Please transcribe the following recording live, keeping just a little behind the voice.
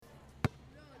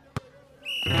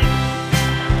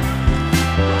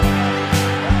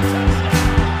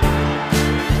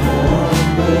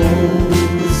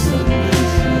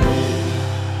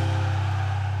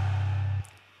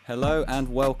Hello and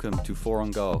welcome to Four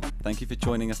on Goal. Thank you for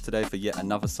joining us today for yet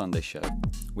another Sunday show.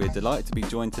 We're delighted to be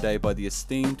joined today by the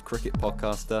esteemed cricket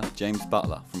podcaster James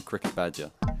Butler from Cricket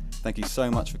Badger. Thank you so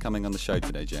much for coming on the show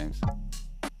today, James.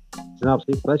 It's an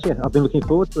absolute pleasure. I've been looking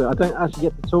forward to it. I don't actually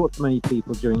get to talk to many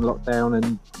people during lockdown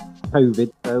and COVID,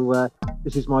 so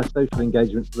this is my social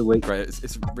engagement for the week. Great,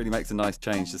 it really makes a nice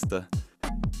change just to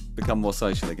become more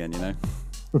social again, you know.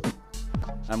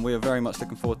 And we are very much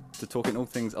looking forward to talking all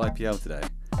things IPL today.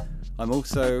 I'm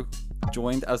also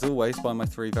joined, as always, by my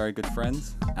three very good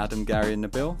friends, Adam, Gary and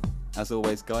Nabil. As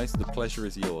always, guys, the pleasure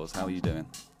is yours. How are you doing?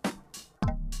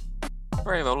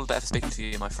 Very well, there for speaking to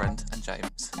you, my friend, and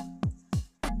James.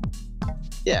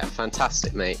 Yeah,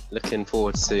 fantastic, mate. Looking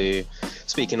forward to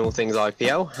speaking all things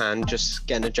IPL and just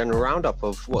getting a general roundup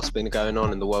of what's been going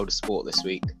on in the world of sport this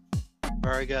week.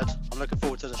 Very good. I'm looking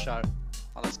forward to the show.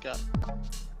 Let's go.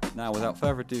 Now, without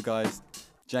further ado, guys,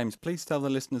 James, please tell the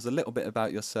listeners a little bit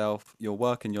about yourself, your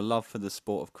work and your love for the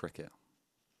sport of cricket.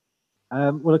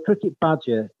 Well, a cricket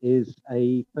badger is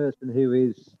a person who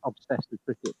is obsessed with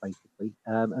cricket, basically.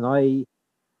 And I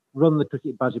run the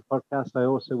Cricket Badger podcast. I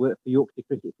also work for Yorkshire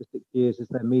Cricket for 6 years as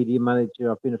their media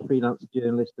manager. I've been a freelance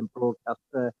journalist and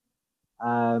broadcaster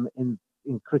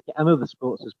in cricket and other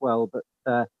sports as well, but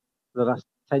for the last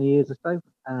 10 years or so.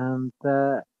 And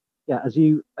yeah, as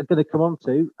you are going to come on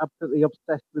to, absolutely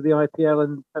obsessed with the IPL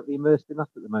and totally immersed in that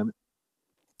at the moment.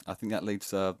 I think that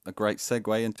leads a great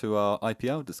segue into our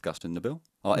IPL discussion, Nabil,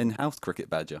 our in-house Cricket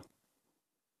Badger.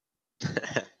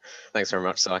 Thanks very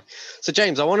much, Si. So,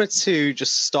 James, I wanted to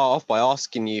just start off by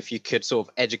asking you if you could sort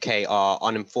of educate our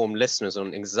uninformed listeners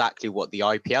on exactly what the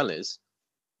IPL is.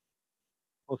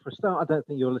 Well, for a start, I don't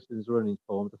think your listeners are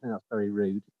uninformed. I think that's very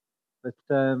rude. But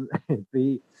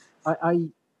I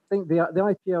think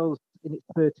the IPL's in its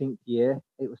 13th year.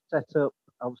 It was set up,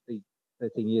 obviously,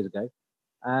 13 years ago.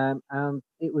 And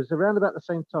it was around about the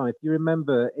same time. If you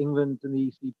remember, England and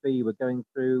the ECB were going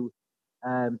through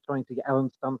trying to get Alan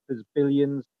Stanford's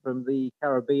billions from the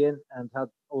Caribbean and had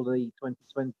all the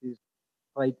 2020s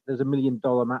played. There's $1 million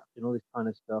match and all this kind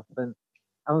of stuff. And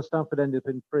Alan Stanford ended up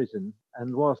in prison.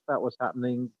 And whilst that was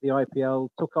happening, the IPL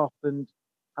took off and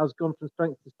has gone from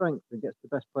strength to strength and gets the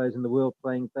best players in the world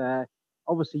playing there.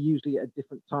 Obviously, usually at a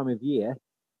different time of year.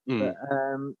 But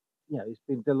it's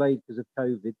been delayed because of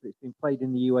COVID. But it's been played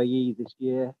in the UAE this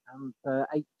year, and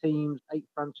 8 teams, 8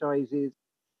 franchises,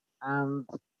 and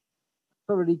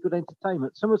thoroughly good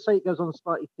entertainment. Some would say it goes on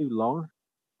slightly too long.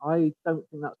 I don't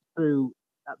think that's true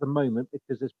at the moment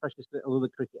because there's precious little other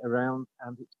cricket around,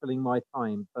 and it's filling my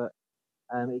time. But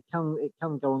it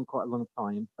can go on quite a long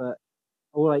time. But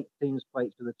all 8 teams play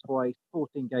each other twice,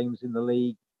 14 games in the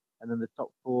league, and then the top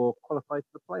 4 qualify for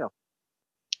the playoff.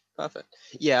 Perfect.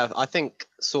 Yeah, I think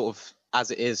sort of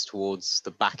as it is towards the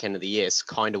back end of the year, it's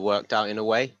kind of worked out in a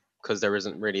way because there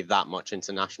isn't really that much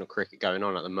international cricket going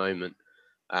on at the moment.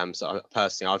 So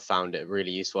personally, I've found it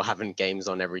really useful having games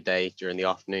on every day during the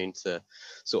afternoon to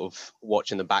sort of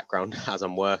watch in the background as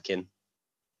I'm working.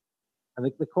 And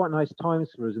they're quite nice times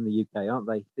for us in the UK, aren't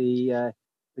they? The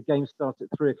games start at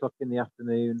 3 o'clock in the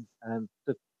afternoon, and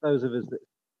for those of us that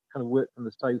kind of work from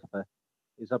the sofa,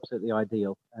 is absolutely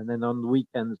ideal. And then on the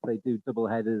weekends they do double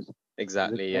headers.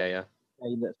 Exactly. Yeah.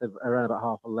 Game that's around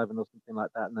about 11:30 or something like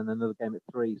that, and then another game at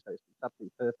 3. So it's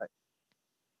absolutely perfect.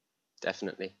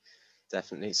 Definitely.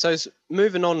 So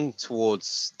moving on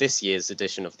towards this year's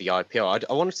edition of the IPL,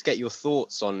 I wanted to get your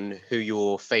thoughts on who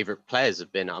your favourite players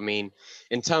have been. I mean,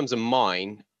 in terms of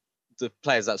mine, the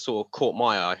players that sort of caught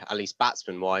my eye, at least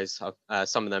batsman-wise,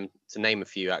 some of them, to name a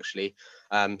few actually,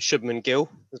 Shubman Gill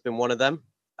has been one of them,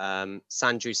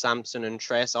 Sanju Samson and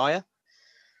Shreyas Iyer.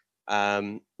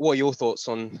 What are your thoughts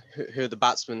on who are the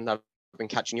batsmen that have been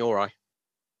catching your eye?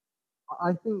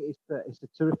 I think it's a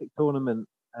terrific tournament.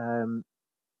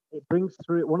 It brings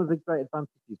through one of the great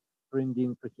advantages for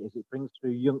Indian cricket is it brings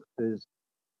through youngsters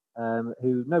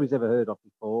who nobody's ever heard of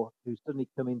before, who suddenly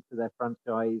come into their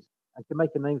franchise and can make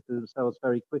a name for themselves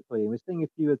very quickly. And we're seeing a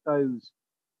few of those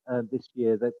this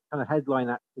year. The kind of headline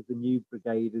act of the new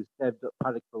brigade is Devdutt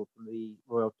Padikkal from the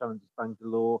Royal Challengers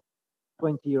Bangalore,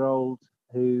 20-year-old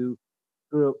who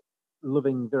grew up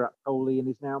loving Virat Kohli and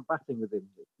is now batting with him.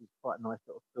 It's quite a nice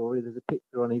little story. There's a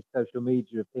picture on his social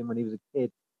media of him when he was a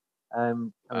kid.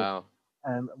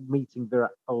 Meeting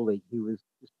Virat Kohli, who was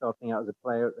just starting out as a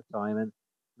player at the time, and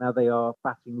now they are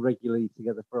batting regularly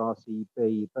together for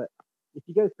RCB. But if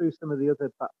you go through some of the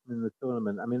other batsmen in the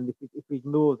tournament, I mean, if we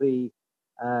ignore the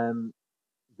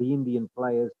Indian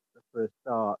players for a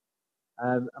start,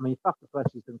 I mean, Faf du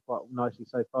Plessis has done quite nicely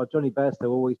so far. Johnny Bairstow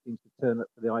always seems to turn up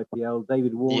for the IPL.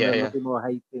 David Warner, love him or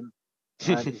hate him,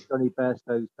 Johnny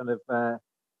Bairstow's kind of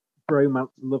bromance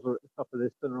and lover at the top of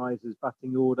the Sunrisers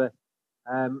batting order.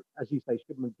 As you say,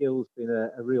 Shubman Gill's been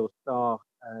a real star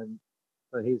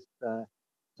for his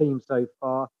team so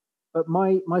far. But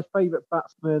my favourite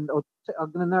batsman,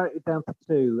 I'm going to narrow it down to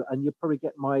two, and you'll probably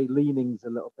get my leanings a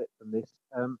little bit from this.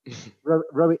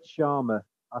 Rohit Sharma,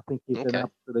 I think, is an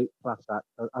absolute class act.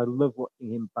 I love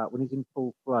watching him bat when he's in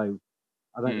full flow.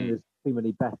 I don't think there's too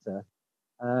many better.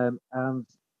 And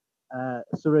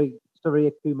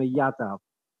Surya Kumar Yadav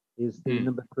is the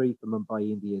number 3 for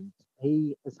Mumbai Indians.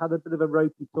 He has had a bit of a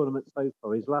ropey tournament so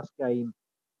far. His last game,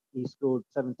 he scored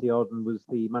 70 odd and was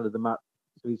the man of the match.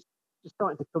 So he's just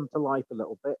starting to come to life a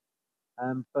little bit.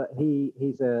 But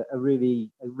he's a really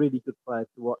good player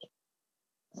to watch.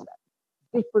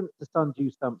 Different to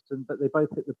Sanju Samson, but they both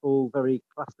hit the ball very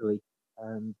classily.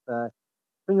 And the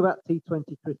thing about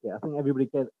T20 cricket, I think everybody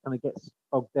kind of gets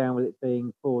bogged down with it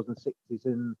being 4s and 6s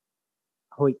in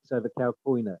Hoyts over Cow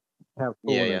Corner.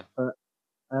 Yeah. But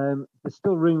there's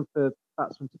still room for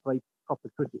batsmen to play proper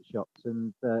cricket shots,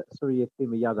 and Surya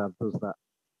Kumar Yadav does that.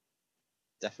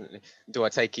 Definitely. Do I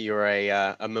take it you're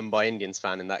a Mumbai Indians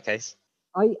fan in that case?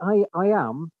 I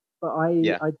am, but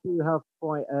I do have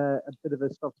quite a bit of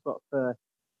a soft spot for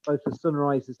both the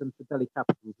Sunrisers and for Delhi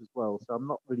Capitals as well. So I'm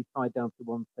not really tied down to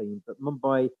one team. But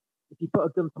Mumbai, if you put a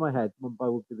gun to my head,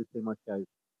 Mumbai would be the team I chose.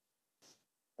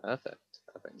 Perfect.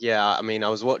 Yeah, I mean, I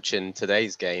was watching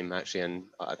today's game actually, and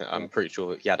I'm pretty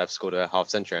sure Yadav scored a half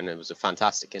century, and it was a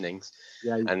fantastic innings.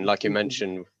 Yeah, and like you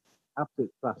mentioned,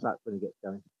 absolute class act when he gets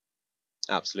going.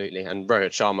 Absolutely, and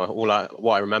Rohit Sharma.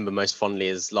 What I remember most fondly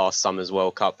is last summer's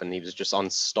World Cup, and he was just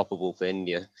unstoppable for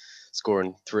India,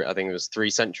 scoring 3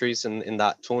 centuries in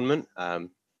that tournament.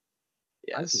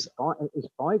 Yes, it was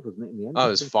 5, wasn't it, in the end? Oh, it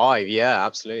was 5. Yeah,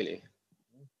 absolutely.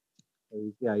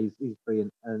 Yeah, he's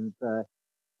brilliant, and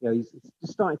he's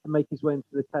just starting to make his way into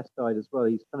the Test side as well.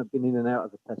 He's kind of been in and out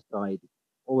of the Test side,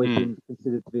 always been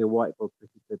considered to be a white ball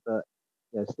cricketer, but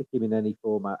stick him in any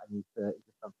format, and he's a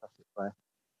fantastic player.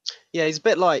 Yeah, he's a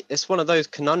bit like, it's one of those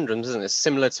conundrums, isn't it? It's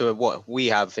similar to what we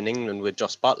have in England with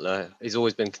Jos Buttler. He's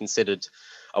always been considered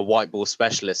a white ball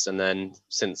specialist, and then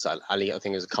since Ali, I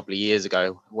think it was a couple of years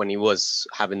ago when he was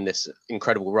having this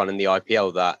incredible run in the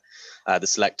IPL, that the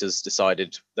selectors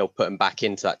decided they'll put him back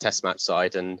into that Test match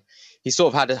side, and he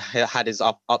sort of had his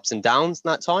ups and downs in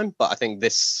that time. But I think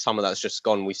this summer that's just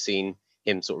gone, we've seen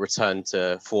him sort of return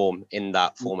to form in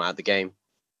that format of the game.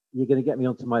 You're going to get me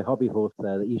onto my hobby horse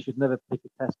there, that you should never pick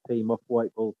a Test team off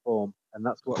white ball form, and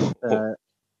that's what the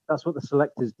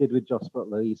selectors did with Jos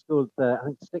Buttler. He scored I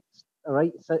think 6 or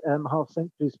 8 half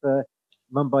centuries for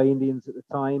Mumbai Indians at the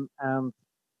time, and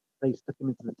they stuck him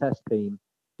into the Test team.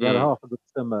 He had half of the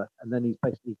summer, and then he's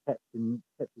basically kept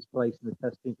his place in the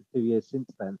Test team for 2 years since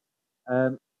then.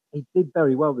 He did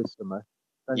very well this summer.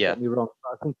 Don't get me wrong,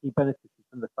 but I think he benefited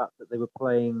from the fact that they were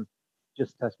playing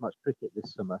just Test match cricket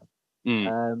this summer.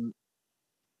 Because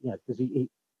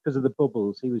of the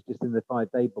bubbles, he was just in the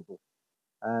 5-day bubble.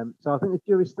 So I think the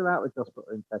jury's still out with Jos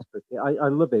Buttler in Test cricket. I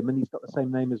love him, and he's got the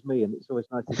same name as me, and it's always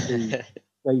nice to see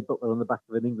Jay Butler on the back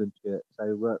of an England shirt.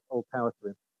 So all power to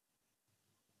him.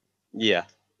 Yeah,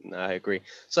 no, I agree.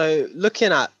 So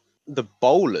looking at the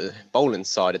bowling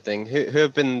side of thing, who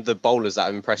have been the bowlers that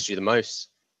have impressed you the most?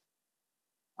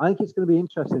 I think it's going to be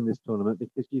interesting this tournament,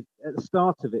 because at the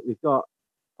start of it, we've got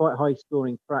quite high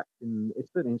scoring cracks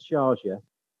it's certainly in Sharjah,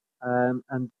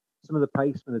 and some of the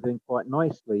pacemen are doing quite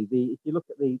nicely. If you look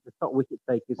at the top wicket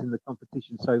takers in the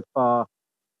competition so far,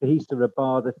 Kahisa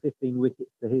Rabada, 15 wickets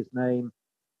to his name,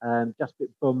 Jasprit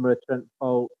Bumrah, Trent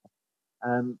Boult,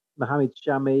 Mohammed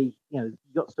Shami. You've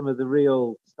got some of the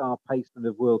real star pacemen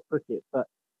of world cricket. But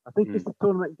I think as the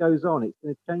tournament goes on, it's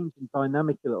going to change in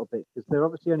dynamic a little bit, because they're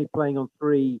obviously only playing on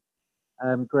 3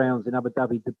 grounds in Abu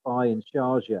Dhabi, Dubai, and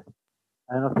Sharjah.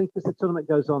 And I think as the tournament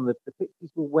goes on, the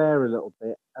pitches will wear a little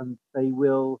bit, and they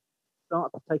will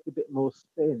start to take a bit more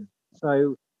spin.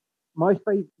 So my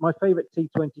favourite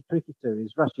T20 cricketer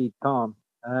is Rashid Khan.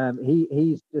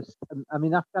 He's just,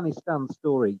 Afghanistan's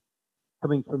story,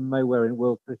 coming from nowhere in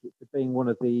world cricket to being one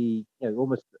of the,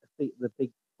 almost the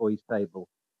big boys table,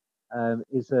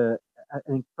 is an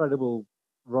incredible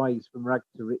rise from rags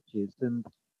to riches. And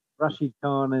Rashid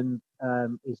Khan and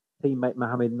his teammate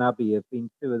Mohammed Nabi have been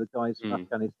 2 of the guys from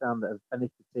Afghanistan that have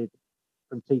benefited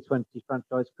from T20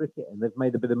 franchise cricket, and they've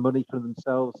made a bit of money for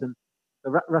themselves. And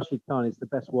Rashid Khan is the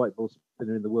best white ball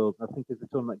spinner in the world. And I think as the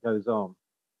tournament goes on,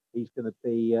 he's going to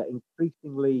be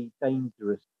increasingly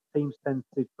dangerous. Teams tend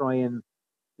to try and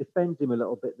defend him a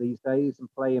little bit these days and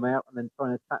play him out, and then try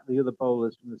and attack the other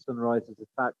bowlers from the Sunrisers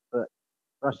attack. But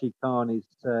Rashid Khan is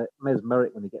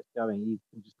mesmeric when he gets going. He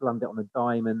can just land it on a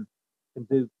dime and can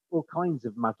do all kinds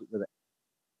of magic with it.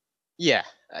 Yeah,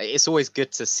 it's always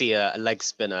good to see a leg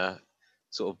spinner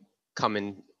sort of come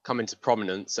into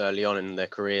prominence early on in their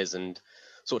careers and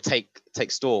sort of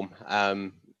take storm.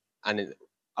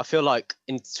 I feel like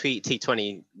in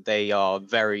T20 they are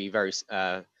very very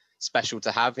special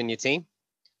to have in your team.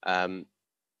 Yeah,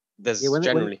 There's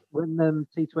generally when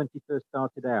T20 first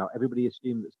started out, everybody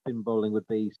assumed that spin bowling would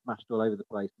be smashed all over the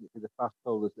place, and it'd be the fast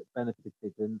bowlers that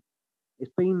benefited. And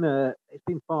it's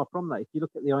been far from that. If you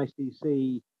look at the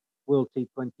ICC World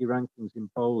T20 rankings in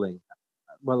bowling,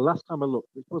 well, last time I looked,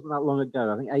 which wasn't that long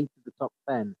ago, I think 8 of the top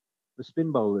 10 were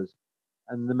spin bowlers,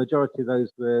 and the majority of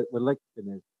those were leg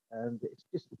spinners. And it's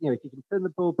just, if you can turn the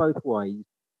ball both ways,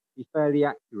 be fairly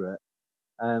accurate,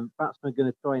 batsmen are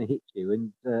going to try and hit you,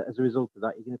 and as a result of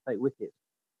that, you're going to take wickets.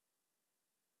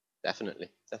 Definitely.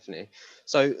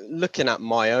 So looking at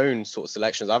my own sort of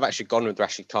selections, I've actually gone with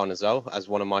Rashid Khan as well as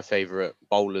one of my favourite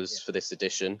bowlers for this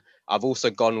edition. I've also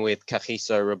gone with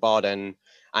Kagiso Rabada and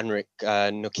Anrich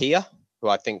Nokia, who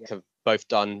I think have both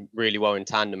done really well in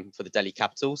tandem for the Delhi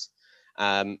Capitals.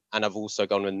 And I've also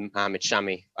gone with Mohammad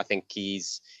Shami. I think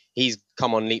he's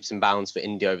come on leaps and bounds for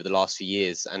India over the last few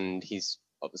years, and he's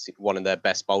obviously one of their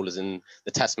best bowlers in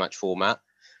the Test match format.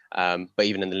 But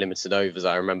even in the limited overs,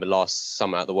 I remember last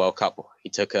summer at the World Cup, he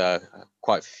took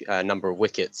quite a number of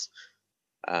wickets.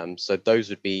 So those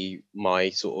would be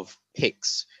my sort of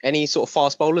picks. Any sort of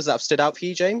fast bowlers that have stood out for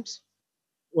you, James?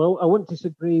 Well, I wouldn't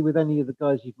disagree with any of the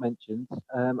guys you've mentioned.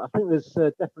 I think there's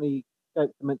definitely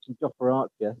scope to mention Jofra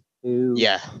Archer, who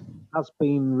has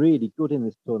been really good in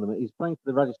this tournament. He's playing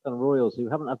for the Rajasthan Royals, who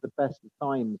haven't had the best of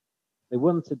times. They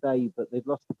won today, but they've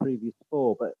lost the previous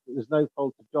 4. But it was no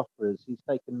fault of Jofra's. He's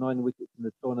taken 9 wickets in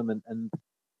the tournament and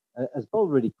has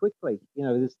bowled really quickly.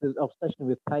 There's the obsession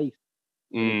with pace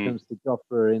when it comes to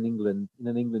Jofra in England, in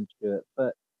an England shirt.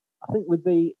 But I think with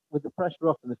the pressure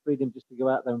off and the freedom just to go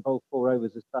out there and bowl 4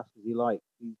 overs as fast as he likes,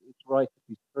 it's right up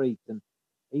his street, and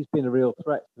he's been a real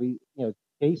threat.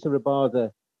 Kagiso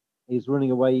Rabada is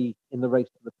running away in the race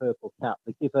for the purple cap.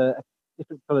 They give a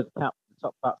different coloured cap to the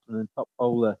top batsman and top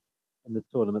bowler in the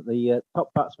tournament. The top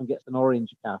batsman gets an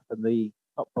orange cap and the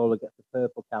top bowler gets a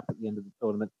purple cap at the end of the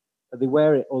tournament. But they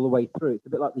wear it all the way through. It's a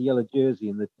bit like the yellow jersey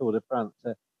in the Tour de France.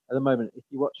 At the moment, if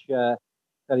you watch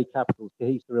Delhi Capitals,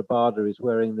 Kagiso Rabada is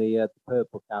wearing the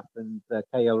purple cap, and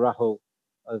KL Rahul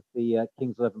of the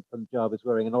Kings 11 Punjab is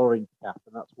wearing an orange cap,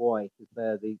 and that's why, because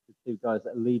they're the 2 guys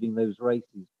that are leading those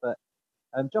races. But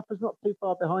Jofra's not too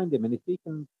far behind him, and if he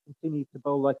can continue to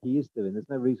bowl like he is doing, there's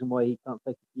no reason why he can't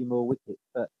take a few more wickets.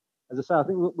 But as I say, I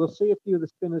think we'll see a few of the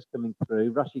spinners coming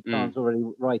through. Rashid Khan's already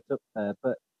right up there,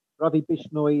 but Ravi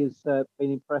Bishnoi has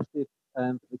been impressive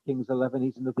for the Kings 11.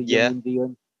 He's another young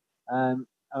Indian.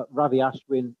 Ravi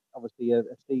Ashwin, obviously a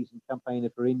seasoned campaigner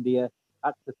for India.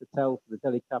 Akshar Patel for the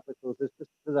Delhi Capitals.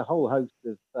 There's a whole host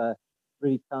of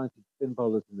really talented spin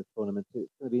bowlers in the tournament. So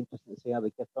it's going to be interesting to see how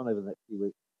they get on over the next few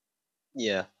weeks.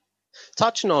 Yeah.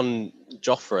 Touching on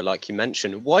Jofra, like you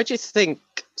mentioned, why do you think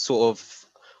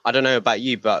I don't know about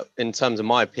you, but in terms of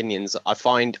my opinions, I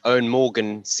find Owen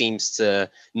Morgan seems to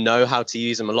know how to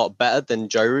use him a lot better than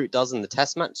Joe Root does in the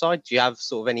Test match side. Do you have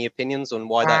sort of any opinions on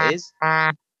why that is?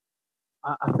 I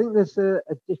think there's a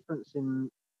difference in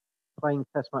playing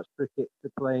Test match cricket to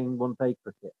playing one-day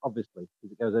cricket, obviously,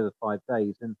 because it goes over 5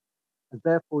 days. And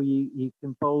therefore, you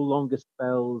can bowl longer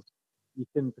spells. You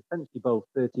can potentially bowl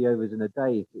 30 overs in a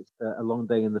day if it's a long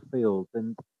day in the field.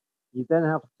 And you then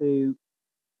have to,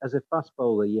 as a fast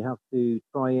bowler, you have to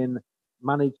try and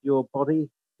manage your body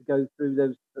to go through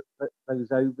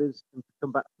those overs and to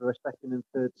come back for a second and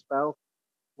third spell.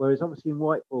 Whereas obviously in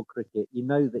white ball cricket, you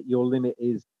know that your limit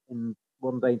is in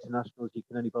one-day internationals, you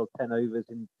can only bowl 10 overs.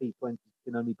 In T20s, you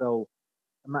can only bowl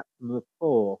a maximum of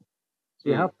 4. So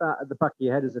you have that at the back of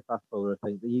your head as a fast bowler, I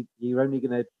think, that you're only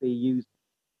going to be used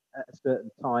at a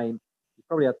certain time. You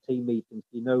probably have team meetings,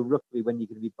 so you know roughly when you're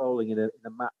going to be bowling in a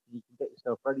match, and you can get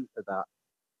yourself ready for that.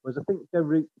 Whereas I think Joe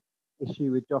Root's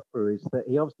issue with Jofra is that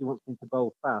he obviously wants him to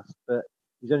bowl fast, but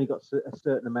he's only got a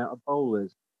certain amount of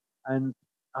bowlers. And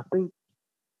I think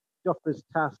Jofra's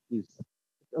task is,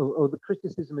 or the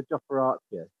criticism of Jofra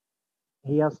Archer,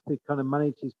 he has to kind of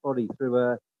manage his body through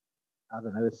a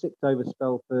 6-over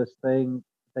spell first thing,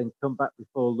 then come back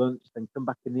before lunch, then come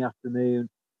back in the afternoon.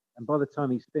 And by the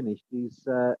time he's finished, he's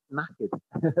knackered,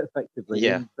 effectively.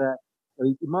 Yeah.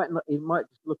 And he might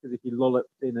just look as if he lollops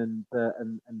in and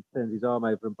turns his arm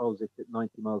over and bowls it at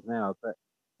 90 miles an hour. But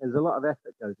there's a lot of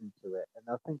effort goes into it. And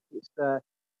I think it's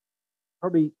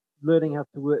probably learning how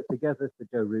to work together for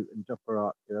Joe Root and Jofra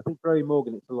Archer. I think for Owen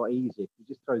Morgan, it's a lot easier. He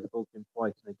just throws the ball to him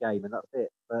twice in a game, and that's it.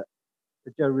 But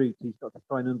for Joe Root, he's got to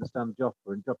try and understand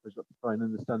Jofra, and Jofra's got to try and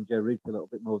understand Joe Root a little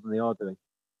bit more than they are doing.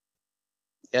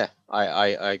 Yeah, I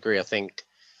agree. I think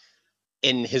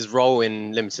in his role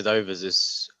in limited overs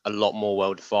is a lot more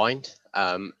well defined.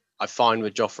 I find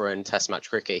with Jofra in Test match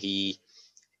cricket,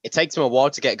 it takes him a while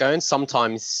to get going.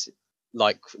 Sometimes,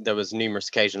 like there was numerous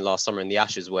occasions last summer in the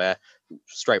Ashes where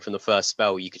straight from the first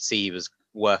spell you could see he was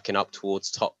working up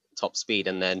towards top speed,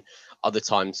 and then other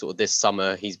times, sort of this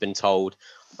summer, he's been told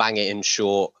bang it in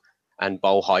short and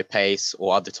bowl high pace,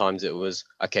 or other times it was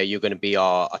okay, you're going to be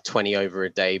a 20 over a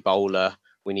day bowler.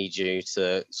 We need you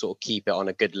to sort of keep it on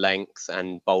a good length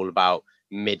and bowl about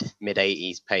mid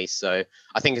 80s pace. So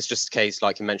I think it's just a case,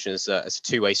 like you mentioned, it's a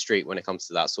two-way street when it comes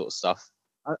to that sort of stuff.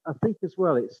 I think as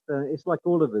well, it's like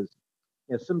all of us.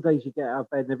 You know, some days you get out of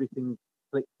bed and everything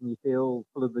clicks and you feel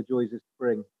full of the joys of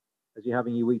spring as you're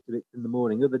having your Weetabix in the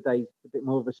morning. Other days it's a bit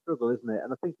more of a struggle, isn't it?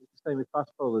 And I think it's the same with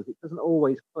fast bowlers. It doesn't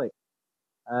always click.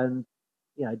 And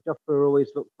Jofra always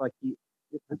looks like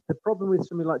the problem with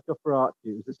something like Jofra Archer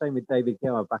was the same with David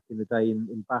Gower back in the day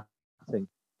in batting,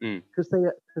 because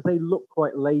they look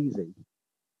quite lazy,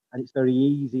 and it's very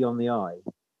easy on the eye.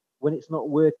 When it's not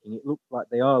working, it looks like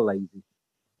they are lazy,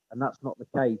 and that's not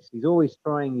the case. He's always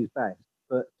trying his best,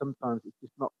 but sometimes it's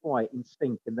just not quite in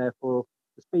sync, and therefore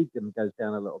the speed goes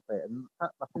down a little bit. And I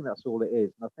think that's all it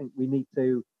is. And I think we need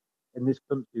to, in this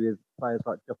country, with players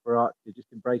like Jofra Archer,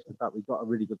 just embrace the fact we've got a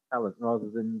really good talent rather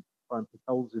than try and pick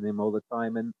holes in him all the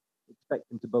time and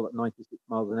expect him to bowl at 96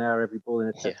 miles an hour every ball in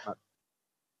a test match.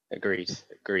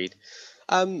 Agreed.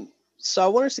 So I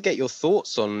wanted to get your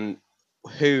thoughts on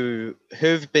who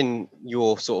have been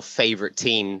your sort of favourite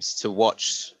teams to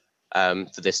watch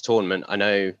for this tournament. I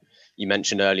know you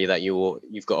mentioned earlier that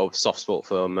you've got a soft spot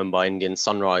for Mumbai Indians,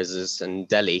 Sunrisers, and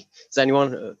Delhi.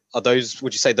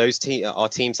 Would you say those are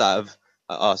teams that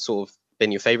are sort of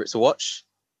been your favourite to watch?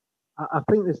 I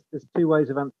think there's two ways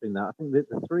of answering that. I think that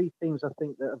the three teams I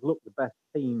think that have looked the best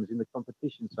teams in the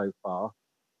competition so far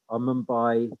are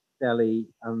Mumbai, Delhi,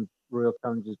 and Royal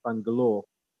Challengers Bangalore.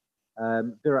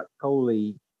 Virat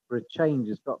Kohli, for a change,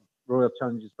 has got Royal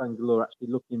Challengers Bangalore actually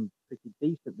looking pretty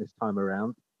decent this time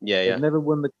around. They've never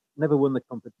won the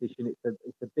competition.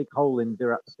 It's a big hole in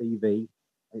Virat's CV.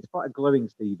 It's quite a glowing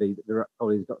CV that Virat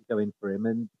Kohli's got going for him,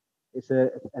 and it's a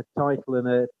title and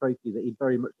a trophy that he'd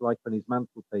very much like on his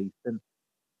mantelpiece. And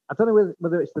I don't know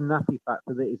whether it's the nappy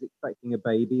factor that he's expecting a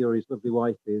baby or his lovely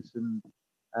wife is, and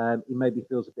he maybe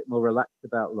feels a bit more relaxed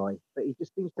about life. But he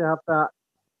just seems to have that.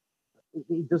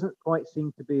 He doesn't quite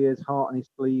seem to be as heart on his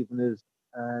sleeve and as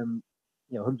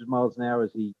 100 miles an hour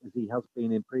as he has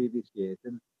been in previous years.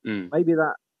 And maybe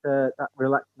that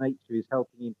relaxed nature is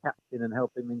helping him captain and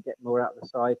helping him get more out of the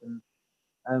side and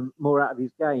more out of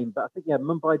his game. But I think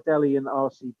Mumbai, Delhi, and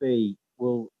RCB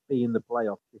will be in the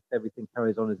playoffs if everything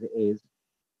carries on as it is.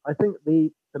 I think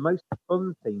the most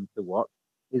fun team to watch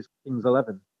is Kings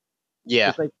 11.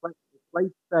 Yeah, they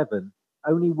played 7,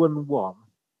 only won 1,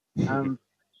 and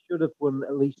should have won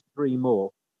at least 3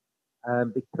 more,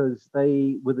 because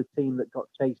they were the team that got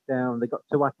chased down. They got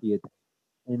Tawakkiyed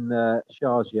in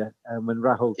Sharjah, and when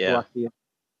Rahul Tawakkiyed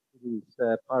his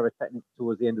pyrotechnics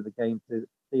towards the end of the game to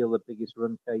steal the biggest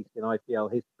run chase in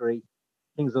IPL history.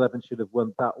 Kings 11 should have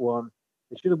won that one.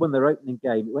 They should have won their opening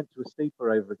game. It went to a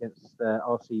super over against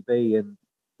RCB, and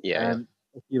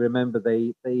if you remember,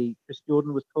 Chris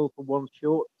Jordan was called for 1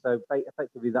 short. So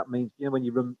effectively, that means when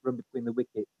you run between the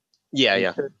wickets,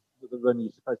 with the run,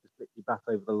 you're supposed to flick your bat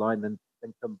over the line, then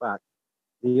come back.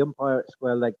 The umpire at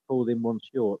square leg called in 1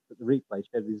 short, but the replay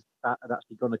showed his bat had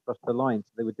actually gone across the line. So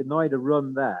they were denied a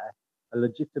run there, a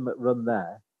legitimate run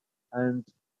there, and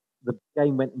the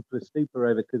game went into a super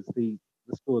over because the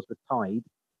scores were tied,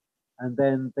 and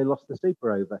then they lost the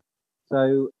super over.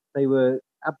 So they were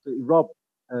absolutely robbed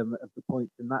of the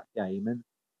points in that game.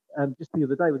 And just the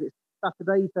other day, was it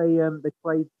Saturday? They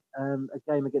played a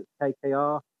game against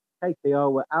KKR.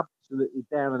 KKR were absolutely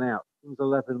down and out. Kings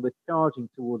 11 were charging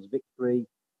towards victory.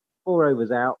 4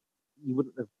 overs out. You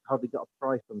wouldn't have hardly got a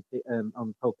price on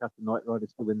Kolkata Knight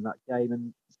Riders to win that game.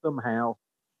 And somehow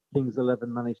Kings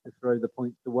 11 managed to throw the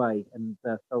points away and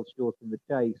fell short in the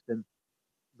chase. And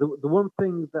the one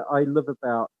thing that I love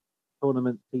about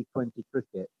tournament T20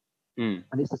 cricket, and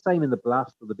it's the same in the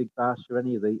Blast or the Big Bash or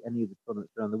any of the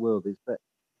tournaments around the world, is that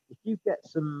if you get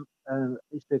some,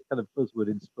 it's a kind of buzzword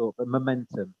in sport, but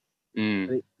momentum,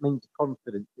 it means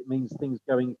confidence. It means things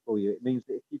going for you. It means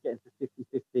that if you get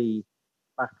into 50-50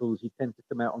 battles, you tend to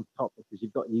come out on top because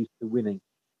you've got used to winning.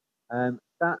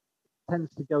 That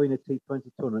tends to go in a T20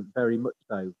 tournament very much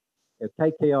so.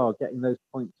 KKR getting those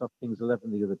points off Kings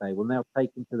 11 the other day will now take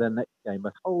into their next game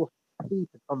a whole heap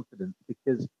of confidence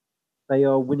because they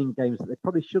are winning games that they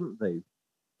probably shouldn't do.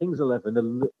 Kings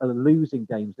 11 are losing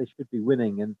games they should be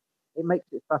winning, and it makes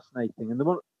it fascinating. And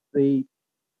the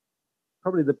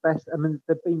probably the best. I mean,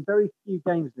 there've been very few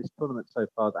games this tournament so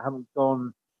far that haven't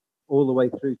gone all the way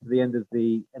through to the end of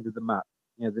the match.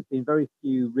 You know, there've been very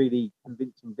few really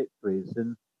convincing victories,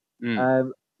 and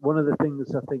one of the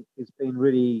things I think has been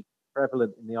really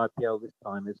prevalent in the IPL this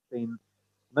time has been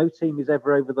no team is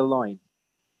ever over the line.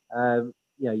 You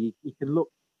know, you can look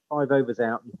 5 overs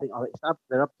out and you think, oh,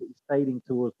 they're absolutely sailing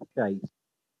towards the chase,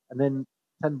 and then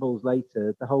 10 balls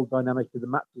later, the whole dynamic of the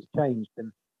match has changed,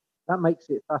 and that makes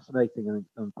it fascinating. I think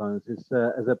sometimes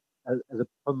as a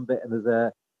pundit and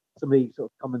as somebody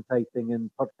sort of commentating and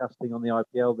podcasting on the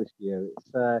IPL this year, it's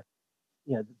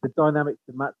you know, the dynamics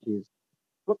of matches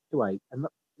fluctuate, and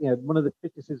you know, one of the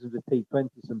criticisms of T20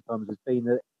 sometimes has been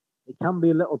that it can be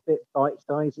a little bit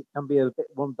bite-sized. It can be a bit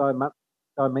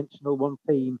one-dimensional. One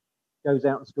team goes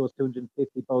out and scores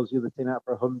 250 balls, the other team out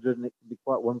for 100, and it can be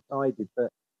quite one-sided.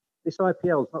 But this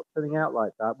IPL is not turning out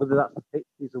like that, whether that's the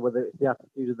pitches or whether it's the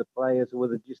attitude of the players or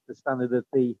whether just the standard of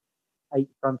the 8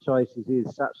 franchises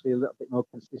is actually a little bit more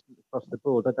consistent across the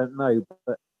board. I don't know,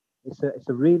 but it's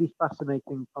a really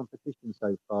fascinating competition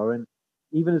so far. And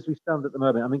even as we stand at the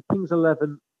moment, I mean, Kings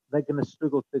 11, they're going to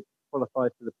struggle to qualify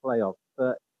for the playoffs,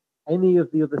 but any of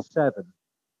the other 7,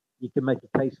 you can make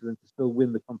a case for them to still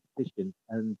win the competition,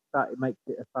 and that makes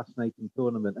it a fascinating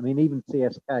tournament. I mean, even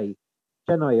CSK,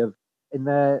 Chennai have, in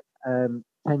their 10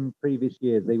 previous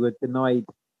years, they were denied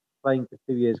playing for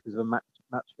 2 years because of a match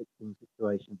fixing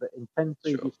situation. But in 10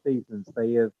 previous seasons,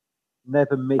 they have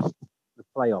never missed the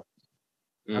playoffs.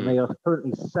 And they are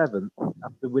currently 7th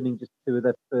after winning just 2 of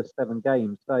their first 7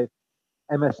 games. So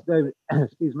MS Dhoni,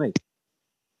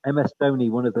 MS Dhoni,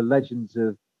 one of the legends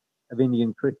of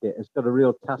Indian cricket, has got a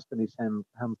real task in his hands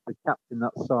to captain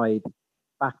that side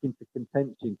back into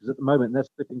contention, because at the moment they're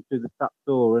slipping through the trap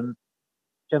door, and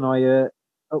Chennai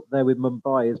up there with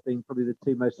Mumbai as being probably the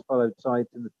 2 most followed sides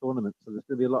in the tournament. So there's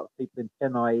going to be a lot of people in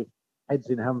Chennai heads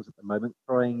in hands at the moment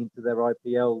trying into their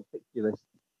IPL fixture list.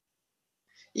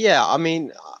 Yeah, I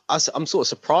mean, I'm sort of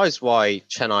surprised why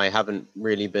Chennai haven't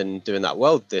really been doing that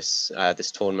well this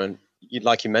tournament.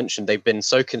 Like you mentioned, they've been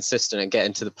so consistent at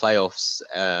getting to the playoffs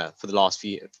for the last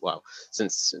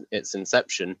since its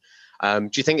inception. Do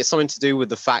you think it's something to do with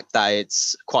the fact that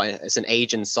it's an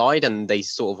aging side, and they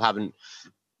sort of haven't,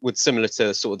 similar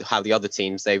to sort of how the other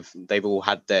teams, they've all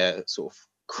had their sort of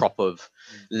crop of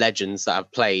legends that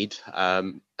have played,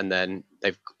 and then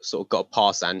they've sort of got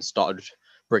past and started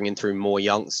bringing through more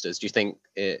youngsters. Do you think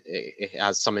it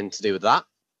has something to do with that?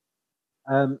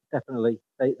 Definitely.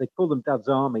 They call them Dad's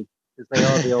Army because they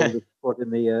are the oldest squad in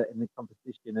the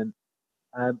competition,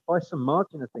 and by some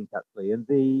margin, I think, actually. And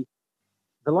the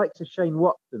likes of Shane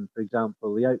Watson, for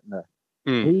example, the opener,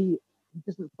 he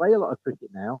doesn't play a lot of cricket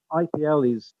now. IPL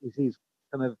is his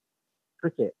kind of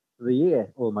cricket for the year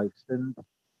almost, and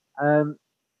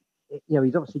you know,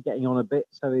 he's obviously getting on a bit.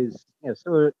 So is, you know,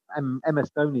 so MS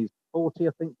Dhoni's 40,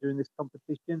 I think, during this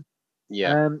competition.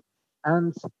 Yeah.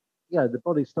 And yeah, the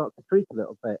body starts to creak a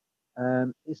little bit.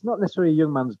 It's not necessarily a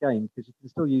young man's game because you can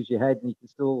still use your head and you can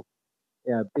still,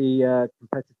 yeah, be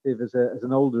competitive as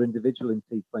an older individual in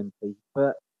T20.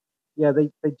 But yeah,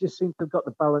 they just seem to have got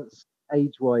the balance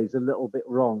age-wise a little bit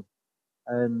wrong,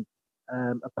 and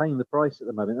are paying the price at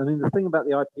the moment. I mean, the thing about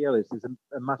the IPL is there's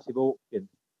a massive auction,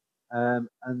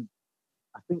 and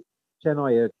I think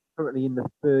Chennai are currently in the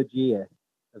 3rd year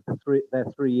of their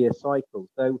 3-year cycle.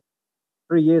 So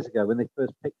 3 years ago, when they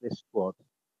first picked this squad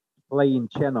to play in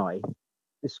Chennai,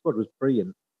 this squad was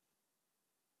brilliant.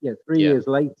 Yeah, 3 years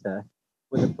later,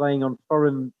 when they're playing on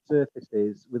foreign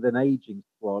surfaces with an aging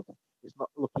squad, it's not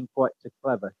looking quite so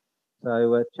clever.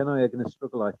 So Chennai are going to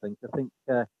struggle, I think. I think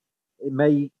they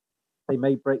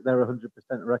may break their 100%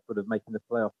 record of making the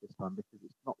playoff this time because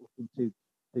it's not looking too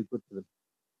good for them.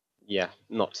 Yeah,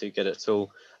 not too good at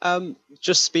all.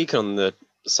 Just speaking on the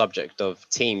subject of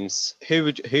teams,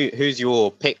 who's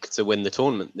your pick to win the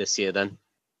tournament this year then?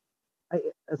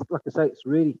 Like I say, it's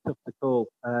really tough to call.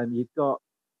 You've got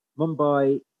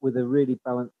Mumbai with a really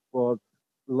balanced squad,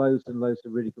 loads and loads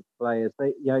of really good players.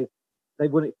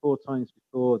 They've won it 4 times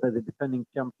before. They're the defending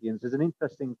champions. There's an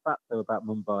interesting fact though about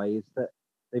Mumbai is that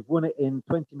they've won it in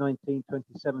 2019,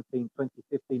 2017,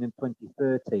 2015, and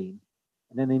 2013.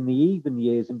 And then in the even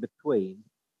years in between,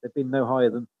 they've been no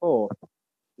higher than 4th. So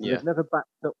they've never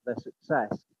backed up their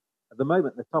success. At the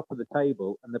moment, they're top of the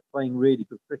table and they're playing really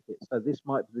good cricket. So this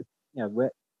might be, you know,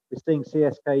 we're seeing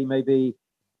CSK maybe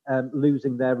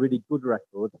losing their really good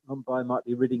record. Mumbai might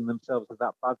be ridding themselves of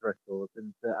that bad record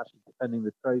and actually defending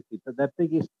the trophy. But their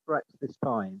biggest threats this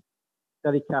time,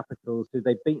 Delhi Capitals, who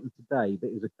they've beaten today, but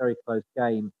it was a very close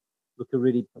game, look a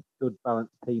really good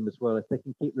balanced team as well. If they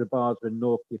can keep Rabada and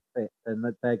Norkia fit, then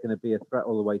they're going to be a threat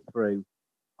all the way through.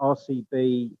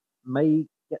 RCB may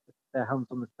get their hands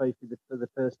on the trophy for the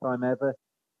first time ever.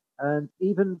 And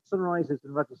even Sunrisers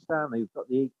and Rajasthan, who've got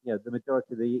the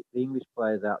majority of the English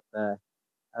players out there,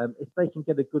 if they can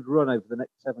get a good run over the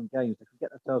next 7 games, they can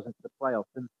get themselves into the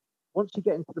playoffs. And once you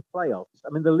get into the playoffs, I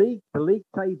mean, the league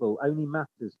table only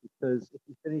matters because if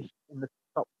you finish in the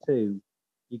top 2,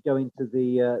 you go into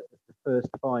the first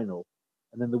final,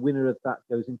 and then the winner of that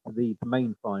goes into the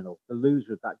main final. The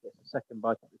loser of that gets a second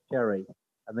bite of the cherry,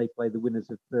 and they play the winners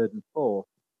of 3rd and 4th.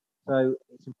 So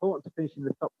it's important to finish in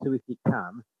the top 2 if you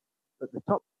can. But the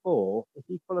top 4, if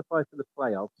you qualify for the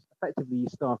playoffs, effectively you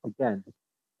start again.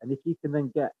 And if you can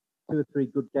then get 2 or 3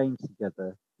 good games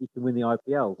together, you can win the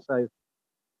IPL. So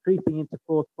creeping into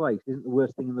 4th place isn't the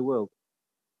worst thing in the world.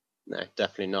 No,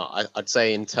 definitely not. I'd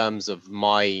say in terms of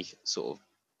my sort of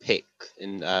pick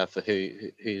for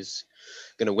who's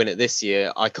going to win it this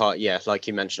year, I can't. Yeah, like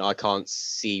you mentioned, I can't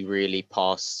see really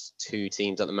past 2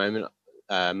 teams at the moment.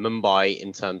 Mumbai,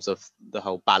 in terms of the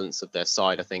whole balance of their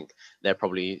side, I think they're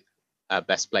probably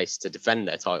best placed to defend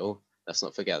their title. Let's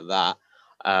not forget that.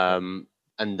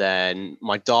 And then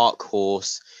my dark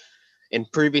horse, in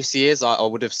previous years, I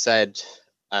would have said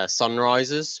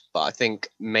Sunrisers, but I think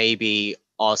maybe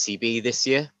RCB this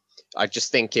year. I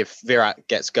just think if Virat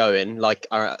gets going, like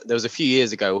there was a few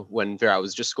years ago when Virat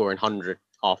was just scoring 100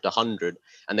 after 100,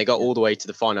 and they got all the way to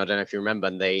the final. I don't know if you remember,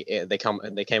 and they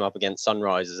came up against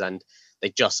Sunrisers, and they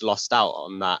just lost out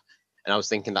on that. And I was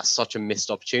thinking that's such a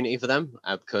missed opportunity for them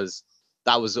because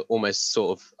that was almost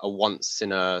sort of a once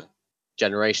in a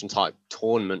generation type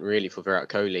tournament, really, for Virat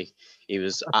Kohli. He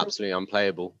was absolutely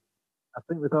unplayable. I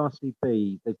think with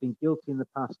RCB, they've been guilty in the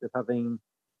past of having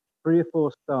 3 or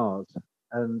 4 stars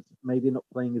and maybe not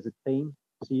playing as a team.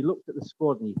 So you looked at the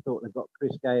squad and you thought they've got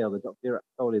Chris Gayle, they've got Virat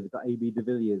Kohli, they've got AB de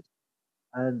Villiers,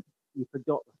 and you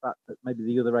forgot the fact that maybe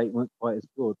the other 8 weren't quite as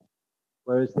good.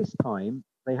 Whereas this time,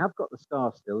 they have got the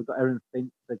stars still. They've got Aaron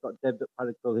Finch, they've got Devdutt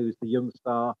Padikkal, who's the young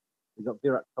star, they've got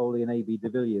Virat Kohli and AB de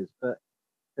Villiers, but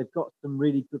they've got some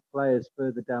really good players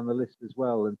further down the list as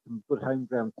well, and some good home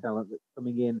ground talent that's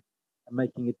coming in and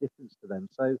making a difference to them.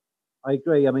 So I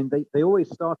agree. I mean, they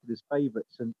always started as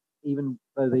favourites, and even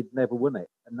though they'd never won it,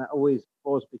 and that always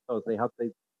was because they had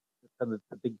the kind of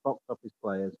the big box office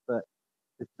players, but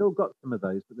they've still got some of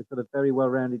those, but they've got a very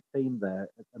well-rounded team there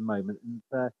at the moment. And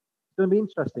it's going to be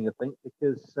interesting, I think,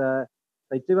 because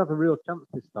they do have a real chance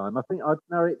this time. I think I'd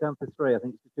narrow it down to 3. I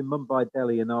think it's between Mumbai,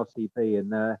 Delhi and RCB,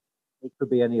 and it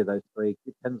could be any of those 3. It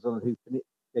depends on who can.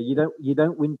 You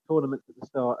don't win tournaments at the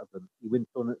start of them. You win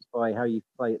tournaments by how you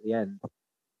play at the end,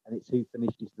 and it's who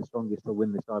finishes the strongest will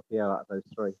win this IPL out of those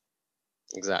 3.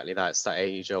 Exactly, that's that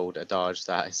age-old adage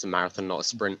that it's a marathon, not a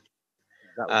sprint.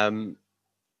 Exactly.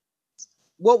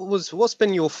 What's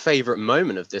been your favourite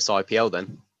moment of this IPL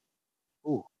then?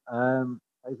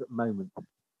 Favourite moment.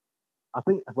 I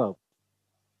think, well,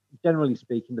 generally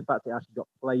speaking, the fact it actually got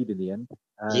played in the end.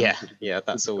 Yeah,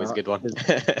 that's always a good one.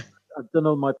 I've done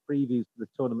all my previews for the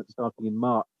tournament starting in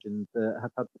March, and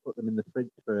have had to put them in the fridge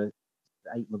for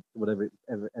 8 months or whatever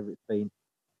it's been.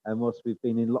 And whilst we've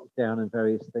been in lockdown and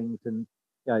various things, and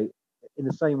in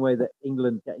the same way that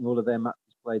England getting all of their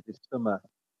matches played this summer,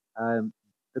 the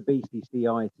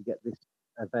BCCI to get this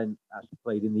event actually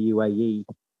played in the UAE,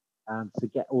 and to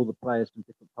get all the players from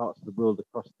different parts of the world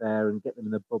across there and get them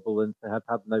in a bubble and to have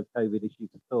had no COVID issues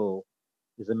at all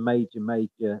is a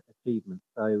major achievement.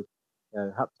 So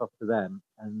hats off to them,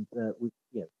 and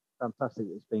fantastic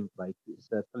that it's being played. It's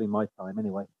filling my time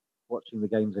anyway, watching the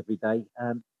games every day.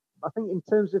 I think in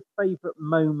terms of favourite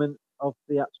moment of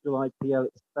the actual IPL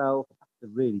itself, that's a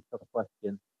really tough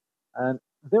question.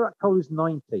 Virat Kohli's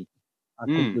 90, I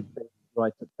think, would be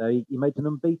right up there. He made an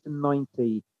unbeaten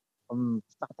 90 on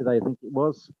Saturday, I think it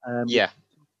was.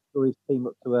 For his team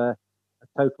up to a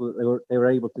total that they were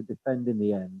able to defend in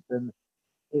the end, and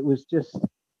it was just.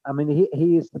 I mean,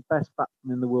 he is the best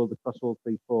batsman in the world across all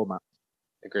 3 formats.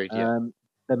 Agreed. Yeah.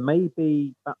 There may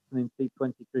be batsmen in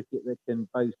T20 cricket that can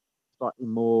boast slightly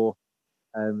more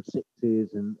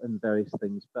sixes and various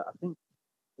things, but I think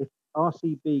if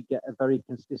RCB get a very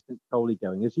consistent Kohli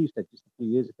going, as you said just a few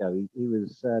years ago, he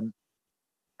was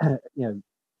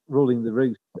ruling the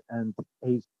roost, and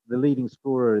he's the leading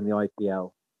scorer in the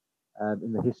IPL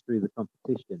in the history of the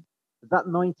competition. But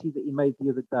that 90 that he made the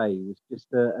other day was just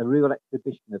a real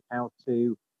exhibition of how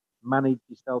to manage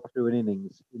yourself through an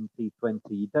innings in T20.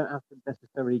 You don't have to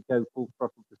necessarily go full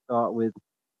throttle to start with.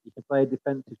 You can play a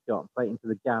defensive shot and play it into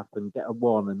the gap and get a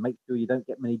 1 and make sure you don't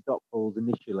get many dot balls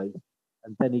initially.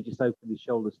 And then he just opened his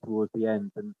shoulders towards the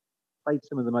end. And played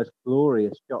some of the most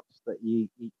glorious shots that you're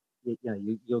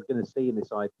going to see in this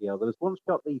IPL. There was one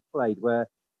shot that he played where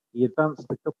he advanced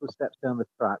a couple of steps down the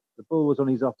track. The ball was on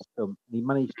his off stump, and he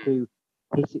managed to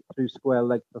hit it through square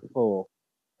leg for four.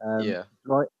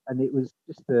 Right, and it was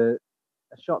just a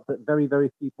shot that very, very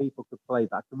few people could play.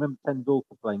 But I can remember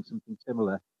Tendulkar playing something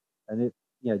similar, and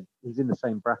he's in the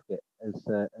same bracket as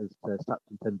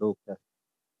Sachin Tendulkar.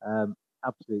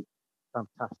 Absolute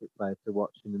fantastic player to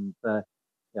watch, and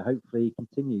hopefully he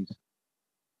continues.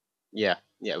 Yeah,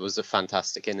 it was a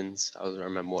fantastic innings. I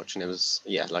remember watching. It was,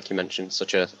 like you mentioned,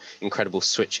 such a incredible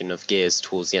switching of gears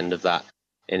towards the end of that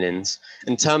innings.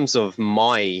 In terms of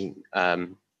my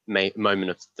moment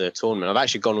of the tournament, I've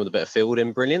actually gone with a bit of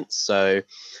fielding brilliance. So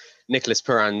Nicholas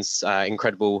Puran's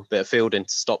incredible bit of fielding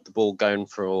to stop the ball going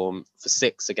for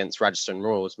 6 against Rajasthan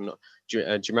Royals. Do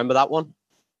you remember that one?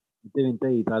 I do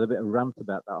indeed. I had a bit of rant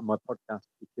about that on my podcast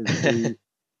because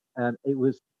it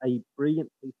was a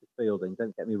brilliant piece of fielding.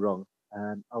 Don't get me wrong.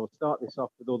 I will start this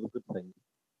off with all the good things.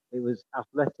 It was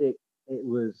athletic. It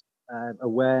was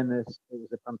awareness. It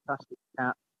was a fantastic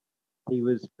catch. He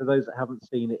was, for those that haven't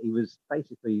seen it, he was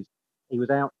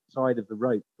outside of the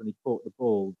rope when he caught the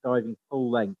ball, diving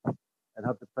full length, and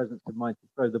had the presence of mind to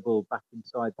throw the ball back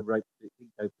inside the rope so it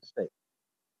didn't go for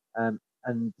 6.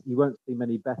 And you won't see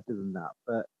many better than that.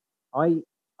 But I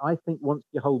think once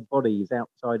your whole body is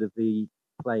outside of the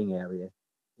playing area,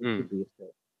 it should be a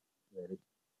 6, really.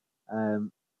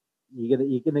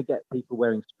 You're gonna get people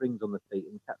wearing strings on the feet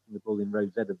and catching the ball in row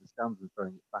Z of the stands and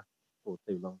throwing it back for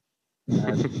too long.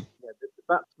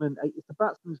 The batsman, it's a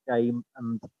batsman's game,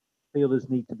 and fielders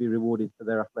need to be rewarded for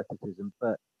their athleticism.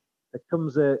 But there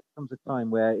comes a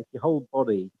time where if your whole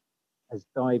body has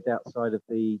dived outside of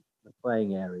the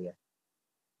playing area,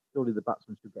 surely the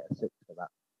batsman should get a 6 for that.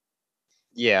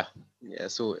 Yeah.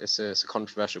 It's a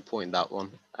controversial point, that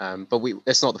one. But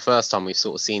it's not the first time we've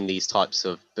sort of seen these types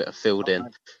of bit of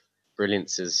fielding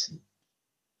brilliances.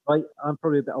 I'm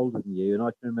probably a bit older than you, and I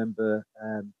can remember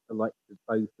the likes of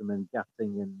Botham and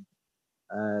Gatting and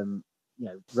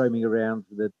roaming around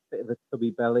with a bit of a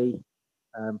tubby belly,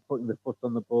 putting the foot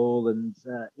on the ball, and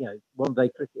one-day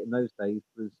cricket in those days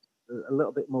was a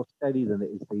little bit more steady than it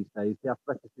is these days. The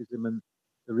athleticism and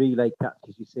the relay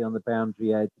catches you see on the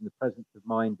boundary edge, and the presence of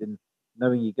mind and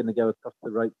knowing you're going to go across the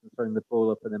ropes and throwing the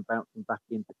ball up and then bouncing back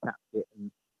in to catch it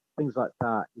and things like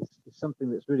that is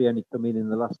something that's really only come in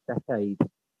the last decade.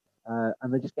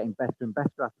 And they're just getting better and better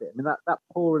at it. I mean, that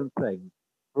Pooran thing,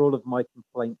 for all of my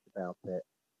complaints about it,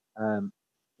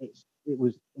 it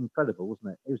was incredible,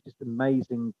 wasn't it? It was just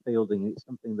amazing fielding. It's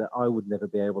something that I would never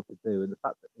be able to do. And the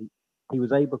fact that he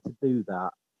was able to do that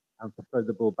and to throw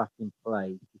the ball back in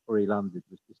play before he landed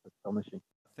was just astonishing.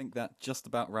 I think that just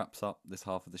about wraps up this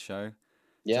half of the show.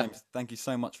 Yeah. James, thank you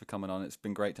so much for coming on. It's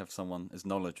been great to have someone as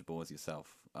knowledgeable as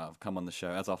yourself come on the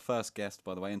show as our first guest,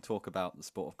 by the way, and talk about the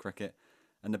sport of cricket.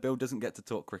 And Nabil doesn't get to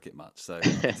talk cricket much, so I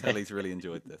can tell he's really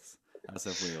enjoyed this, as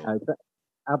have we all.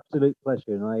 Absolute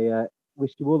pleasure, and I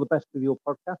wish you all the best with your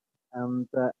podcast. And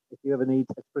if you ever need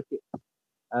a cricket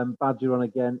badger on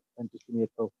again, then just give me a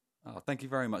call. Oh, thank you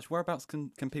very much. Whereabouts can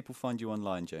people find you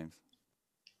online, James?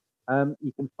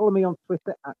 You can follow me on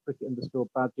Twitter at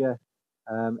cricket_badger.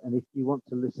 And if you want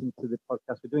to listen to the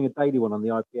podcast, we're doing a daily one on the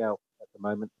IPL at the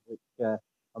moment, which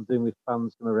I'm doing with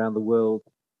fans from around the world.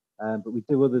 But we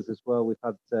do others as well. We've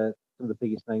had some of the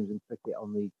biggest names in cricket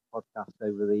on the podcast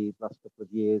over the last couple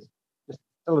of years. Just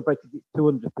celebrated its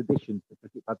 200th edition, the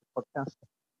Cricket Badger podcast.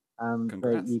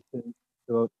 And you can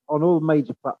go on all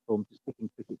major platforms, just stick in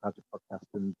Cricket Badger podcast,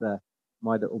 and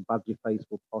my little badger face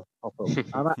will pop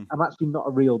up. I'm actually not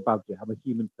a real badger. I'm a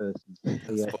human person.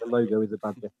 The logo is a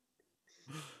badger.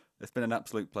 It's been an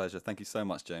absolute pleasure. Thank you so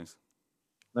much, James.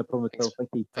 No problem at all. Thank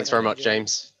you. Thanks very much,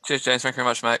 James. Cheers, James. Thank you very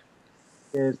much, mate.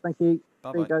 Cheers. Thank you.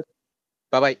 Bye-bye. See you guys.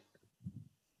 Bye-bye.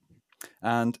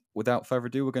 And without further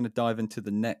ado, we're going to dive into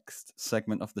the next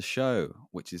segment of the show,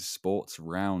 which is Sports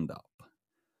Roundup.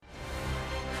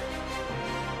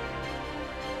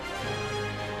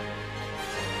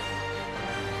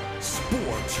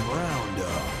 Sports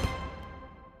Roundup.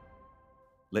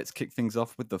 Let's kick things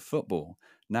off with the football.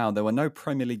 Now, there were no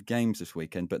Premier League games this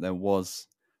weekend, but there was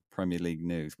Premier League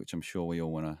news, which I'm sure we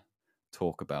all want to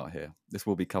talk about here. This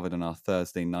will be covered on our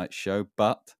Thursday night show,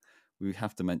 but we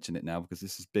have to mention it now because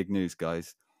this is big news,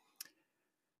 guys.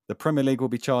 The Premier League will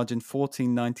be charging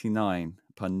 $14.99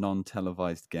 per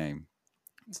non-televised game.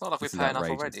 It's not like we pay enough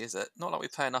already, is it? Not like we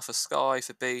pay enough for Sky,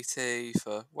 for BT,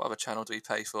 for whatever channel do we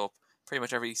pay for? Pretty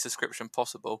much every subscription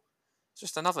possible. It's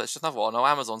just another one. Oh,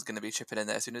 Amazon's going to be chipping in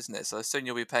there soon, isn't it? So soon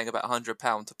you'll be paying about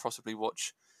 £100 to possibly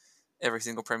watch every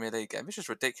single Premier League game. It's just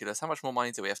ridiculous. How much more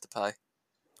money do we have to pay?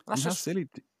 And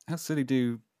how silly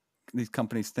do these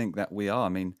companies think that we are? I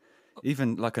mean,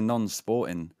 even like a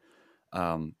non-sporting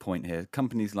point here,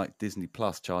 companies like Disney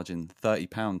Plus charging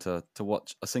 £30 to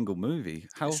watch a single movie.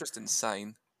 It's just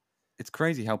insane. It's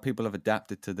crazy how people have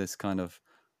adapted to this kind of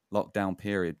lockdown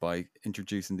period by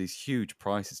introducing these huge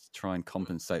prices to try and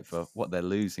compensate for what they're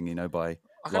losing, by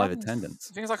live attendance.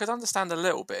 The thing is, I could understand a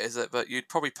little bit, but you'd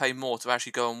probably pay more to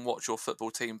actually go and watch your football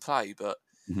team play, but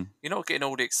you're not getting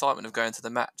all the excitement of going to the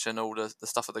match and all the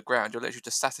stuff at the ground. You're literally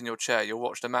just sat in your chair, you'll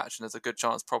watch the match, and there's a good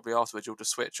chance probably afterwards you'll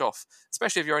just switch off.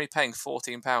 Especially if you're only paying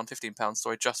 £14,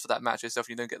 £15 just for that match itself,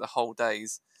 you don't get the whole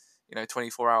day's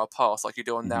 24-hour pass like you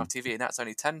do on Now TV, and that's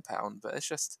only £10. But it's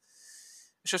just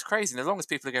crazy. And as long as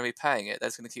people are going to be paying it, they're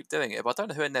just going to keep doing it. But I don't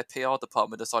know who in their PR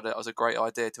department decided it was a great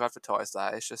idea to advertise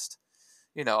that. It's just,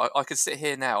 I could sit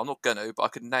here now, I'm not going to, but I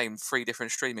could name 3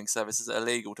 different streaming services that are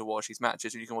legal to watch these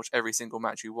matches, and you can watch every single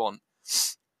match you want.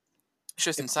 It's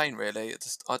just insane, really.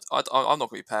 I'm not going to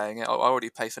be paying it. I already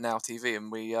pay for Now TV,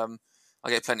 and I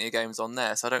get plenty of games on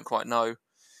there, so I don't quite know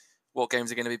what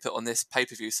games are going to be put on this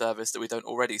pay-per-view service that we don't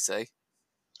already see.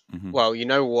 Well,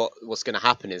 what's going to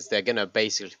happen is they're going to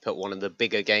basically put one of the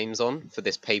bigger games on for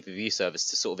this pay-per-view service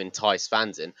to sort of entice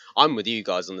fans in. I'm with you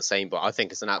guys on the same, but I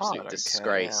think it's an absolute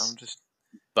disgrace.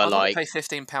 But I'm not going to pay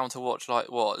 £15 to watch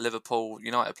Liverpool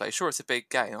United play. Sure, it's a big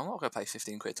game. I'm not going to pay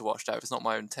 £15 to watch that if it's not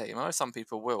my own team. I know some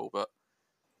people will, but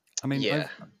I mean,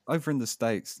 over in the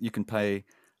States, you can pay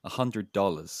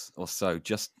 $100 or so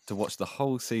just to watch the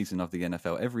whole season of the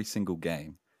NFL, every single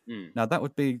game. Now, that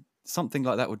would be something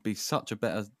like that would be such a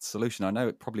better solution. I know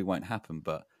it probably won't happen,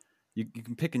 but you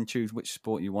can pick and choose which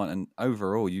sport you want, and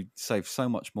overall, you save so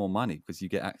much more money because you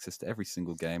get access to every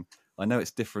single game. I know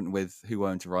it's different with who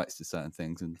owns rights to certain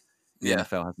things, and the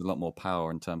NFL has a lot more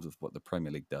power in terms of what the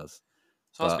Premier League does.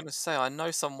 So I was going to say, I know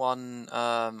someone.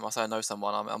 I'm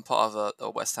part of a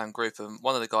West Ham group, and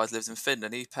one of the guys lives in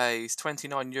Finland. He pays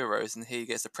 €29, and he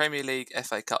gets the Premier League,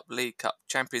 FA Cup, League Cup,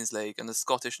 Champions League, and the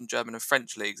Scottish and German and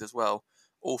French leagues as well,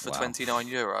 all for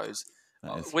 €29.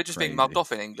 We're just being mugged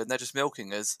off in England. They're just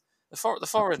milking us. The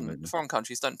foreign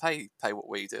countries don't pay what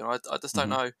we do. I just don't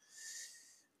know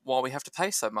why we have to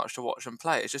pay so much to watch them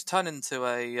play. It's just turned into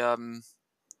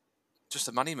just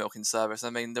a money milking service. I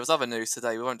mean, there was other news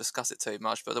today. We won't discuss it too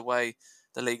much, but the way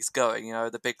the league's going,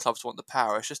 the big clubs want the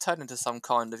power. It's just turned into some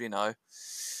kind of, I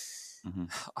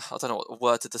don't know what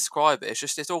word to describe it.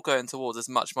 It's all going towards as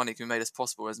much money can be made as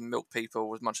possible, as milk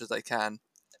people as much as they can.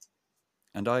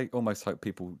 And I almost hope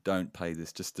people don't pay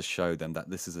this just to show them that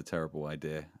this is a terrible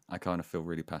idea. I kind of feel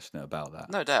really passionate about that.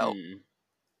 No doubt.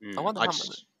 I wonder how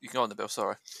much... You can go on the bill,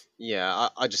 sorry. Yeah,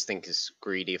 I just think it's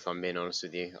greedy, if I'm being honest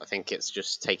with you. I think it's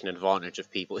just taking advantage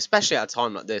of people, especially at a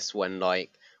time like this when,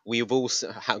 we've all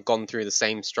gone through the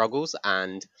same struggles,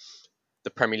 and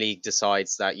the Premier League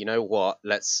decides that,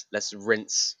 let's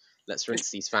rinse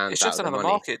these fans. It's just another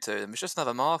market to them. It's just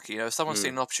another market. If someone's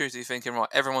seen an opportunity thinking, right,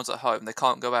 everyone's at home, they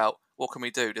can't go out, what can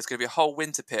we do? There's going to be a whole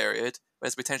winter period where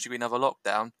there's potentially be another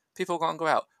lockdown. People can't go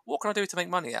out. What can I do to make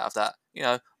money out of that?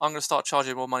 I'm going to start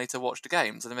charging more money to watch the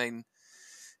games. And I mean,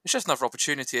 it's just another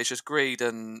opportunity. It's just greed,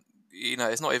 and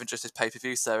it's not even just this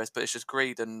pay-per-view service, but it's just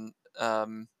greed and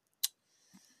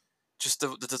just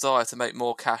the desire to make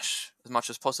more cash as much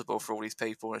as possible for all these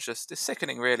people. And it's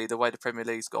sickening, really, the way the Premier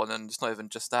League's gone. And it's not even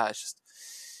just that. It's just,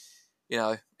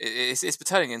 it's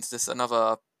turning into this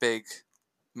another big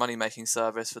money-making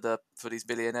service for these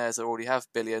billionaires that already have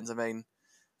billions. I mean.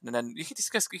 And then you can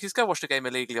just go watch the game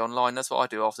illegally online. That's what I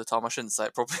do half the time. I shouldn't say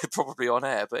it probably on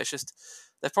air, but it's just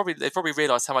they've probably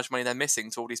realised how much money they're missing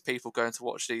to all these people going to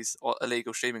watch these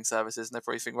illegal streaming services, and they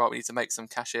probably think, right, we need to make some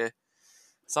cash here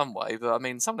some way. But I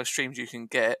mean, some of the streams you can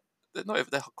get, they're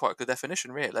quite a good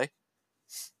definition, really.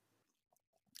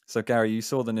 So Gary, you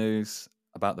saw the news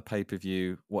about the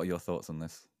pay-per-view. What are your thoughts on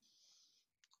this?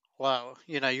 Well,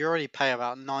 you already pay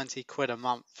about £90 a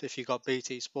month if you got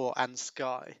BT Sport and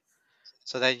Sky.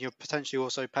 So then you're potentially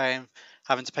also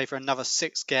having to pay for another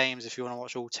 6 games if you want to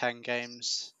watch all 10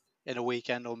 games in a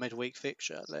weekend or midweek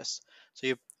fixture list. So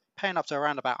you're paying up to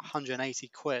around about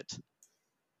 £180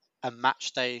 a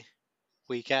match day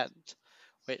weekend,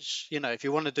 which, if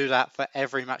you want to do that for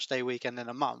every match day weekend in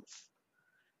a month,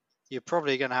 you're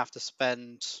probably going to have to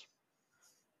spend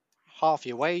half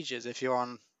your wages if you're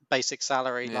on basic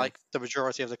salary, like the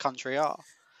majority of the country are.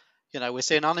 We're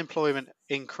seeing unemployment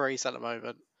increase at the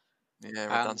moment.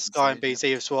 Yeah, and Sky and BT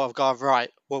have sort of gone,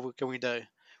 right, what can we do?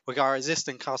 We got our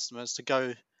existing customers to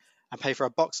go and pay for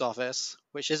a box office,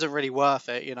 which isn't really worth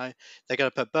it. They're going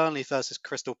to put Burnley versus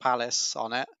Crystal Palace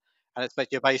on it and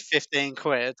expect you to pay £15,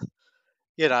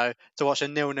 to watch a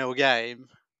 0-0 game,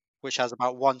 which has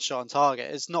about one shot on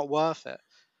target. It's not worth it.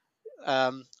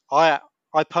 I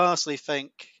personally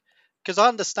think, because I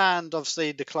understand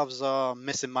obviously the clubs are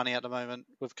missing money at the moment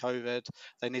with COVID,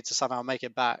 they need to somehow make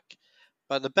it back.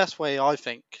 But the best way I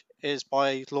think is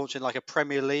by launching like a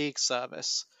Premier League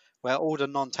service where all the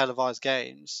non-televised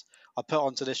games are put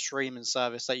onto this streaming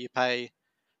service that you pay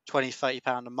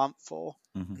 £20-30 a month for,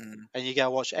 and you get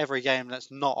to watch every game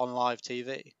that's not on live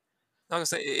TV. Like I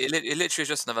say, it literally is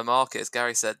just another market, as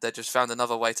Gary said. They just found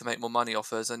another way to make more money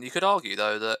off us. And you could argue,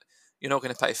 though, that you're not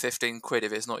going to pay 15 quid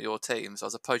if it's not your team. So I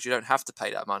suppose you don't have to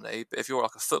pay that money. But if you're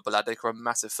like a football addict or a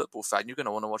massive football fan, you're going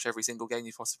to want to watch every single game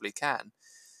you possibly can.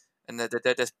 And they're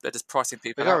just pricing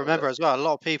people out. You've got to remember as well, a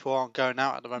lot of people aren't going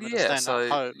out at the moment. Yeah, they're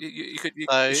staying at home.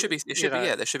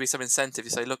 There should be some incentive.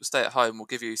 You say, look, stay at home. We'll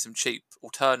give you some cheap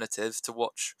alternatives to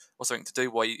watch or something to do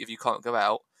if you can't go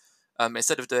out.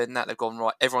 Instead of doing that, they've gone,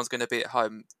 right, everyone's going to be at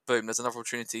home. Boom, there's another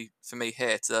opportunity for me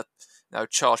here to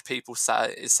charge people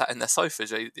sat in their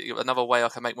sofas. Another way I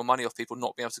can make more money off people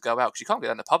not being able to go out, because you can't go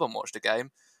down the pub and watch the game.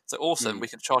 So awesome, we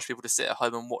can charge people to sit at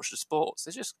home and watch the sports.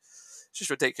 It's just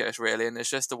ridiculous, really, and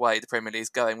it's just the way the Premier League is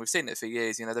going. We've seen it for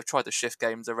years. They've tried to shift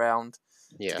games around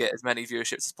to get as many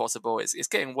viewerships as possible. It's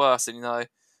getting worse, and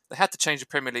they had to change the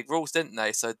Premier League rules, didn't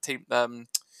they? So I can't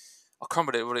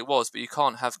remember what it was, but you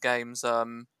can't have games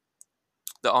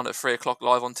that aren't at 3 o'clock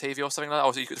live on TV or something like that.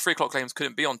 Also, the 3 o'clock games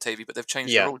couldn't be on TV, but they've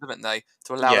changed the rules, haven't they,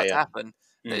 to allow that to happen.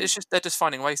 It's just they're just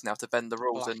finding ways now to bend the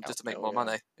rules and just to make more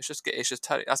money. It's just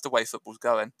totally, that's the way football's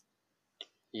going.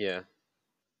 Yeah.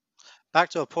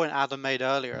 Back to a point Adam made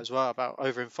earlier as well about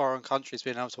over in foreign countries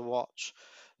being able to watch.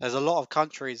 There's a lot of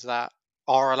countries that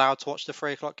are allowed to watch the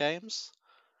 3 o'clock games.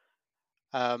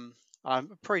 I'm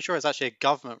pretty sure it's actually a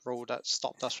government rule that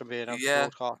stopped us from being able to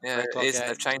broadcast. Yeah, it is.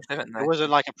 They've changed it, haven't they? It wasn't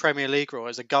like a Premier League rule;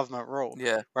 it's a government rule.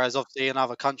 Yeah. Whereas obviously in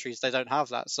other countries they don't have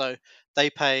that, so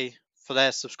they pay for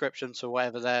their subscription to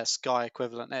whatever their Sky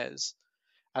equivalent is,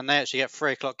 and they actually get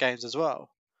 3 o'clock games as well.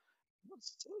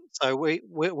 So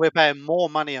we're paying more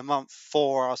money a month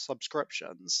for our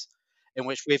subscriptions, in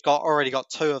which we've already got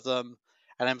 2 of them,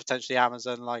 and then potentially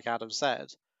Amazon, like Adam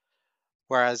said.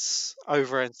 Whereas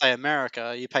over in, say,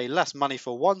 America, you pay less money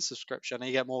for one subscription and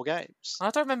you get more games. I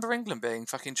don't remember England being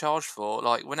fucking charged for.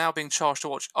 Like, we're now being charged to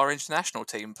watch our international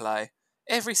team play.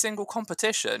 Every single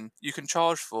competition you can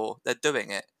charge for, they're doing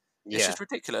it. It's just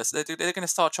ridiculous. They're going to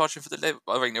start charging for the...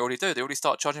 I think they already do. They already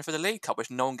start charging for the League Cup,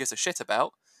 which no one gives a shit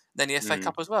about. Then the FA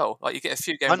Cup as well. Like, you get a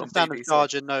few games on BBC. I understand the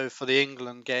charging, though, for the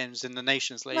England games in the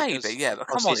Nations League. Maybe, yeah, but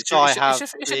come on. Sky have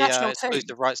it's a national team.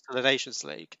 Exclusive rights to the Nations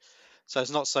League. So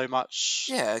it's not so much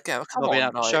come not being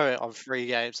on, able to show it on 3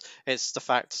 games. It's the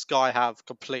fact Sky have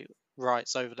complete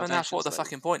rights over the Nations League. And that's what the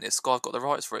fucking point is. Sky have got the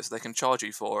rights for it, so they can charge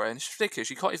you for it. And it's ridiculous.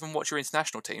 You can't even watch your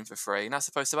international team for free. And that's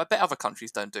supposed to... I bet other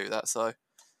countries don't do that. So,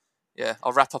 yeah,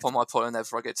 I'll wrap up on my point on there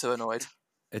before I get too annoyed.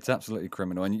 It's absolutely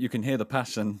criminal. And you can hear the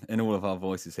passion in all of our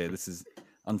voices here. This is...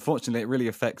 Unfortunately, it really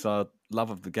affects our love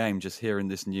of the game just hearing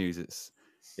this news.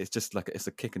 It's just like it's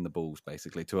a kick in the balls,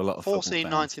 basically, to a lot of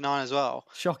 $14.99 as well.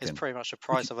 Shocking. It's pretty much the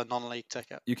price of a non-league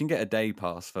ticket. You can get a day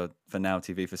pass for Now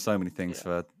TV for so many things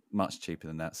for much cheaper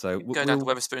than that. So go down to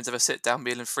Wetherspoons, have a sit-down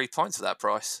meal and 3 pints for that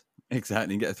price.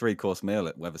 Exactly, you can get a 3-course meal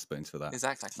at Wetherspoons for that.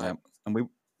 Exactly. And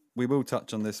we will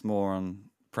touch on this more on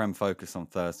Prem Focus on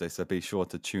Thursday, so be sure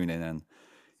to tune in and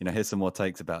hear some more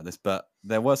takes about this. But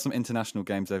there were some international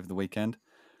games over the weekend.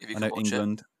 I know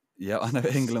England. Yeah, I know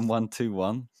England won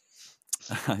 2-1.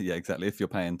 Yeah, exactly. If you're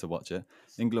paying to watch it,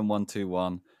 England won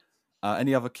 2-1.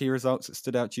 Any other key results that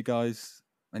stood out to you guys?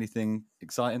 Anything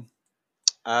exciting?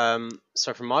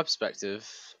 So from my perspective,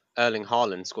 Erling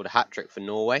Haaland scored a hat-trick for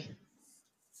Norway.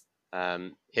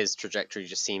 His trajectory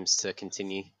just seems to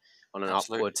continue on an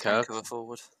upward curve.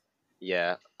 Forward.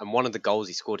 Yeah, and one of the goals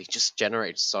he scored, he just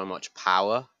generated so much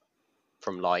power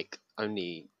from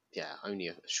only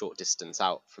a short distance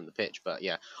out from the pitch. But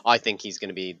yeah, I think he's going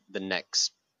to be the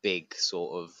next big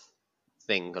sort of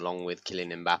thing along with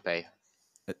Kylian Mbappe.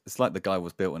 It's like the guy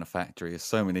was built in a factory. There's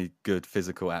so many good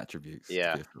physical attributes.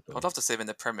 Yeah. I'd love to see him in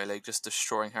the Premier League just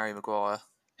destroying Harry Maguire.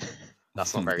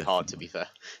 That's not very hard, to be fair.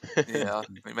 Yeah, I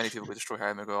mean, many people could destroy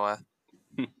Harry Maguire.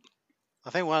 I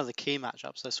think one of the key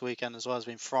matchups this weekend as well has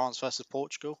been France versus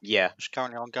Portugal. Yeah. Which is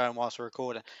currently ongoing whilst we're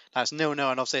recording. Now it's 0-0 and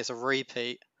obviously it's a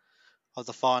repeat of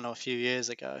the final a few years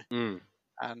ago.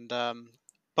 And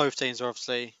both teams are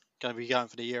obviously going to be going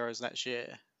for the Euros next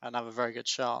year and have a very good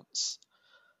chance.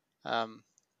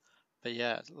 But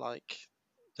yeah,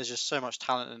 there's just so much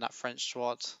talent in that French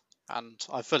squad, and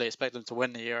I fully expect them to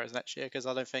win the Euros next year because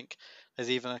I don't think there's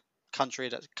even a country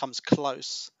that comes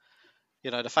close.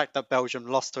 The fact that Belgium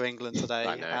lost to England today,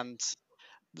 and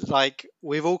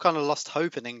we've all kind of lost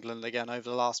hope in England again over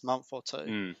the last month or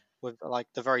two. with like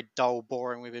the very dull,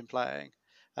 boring we've been playing.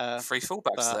 Free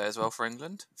fullbacks there as well for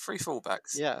England. Free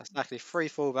fullbacks. Yeah, exactly. 3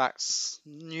 fullbacks,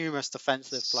 numerous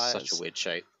defensive players. Such a weird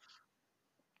shape.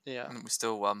 Yeah. And we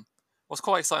still what's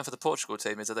quite exciting for the Portugal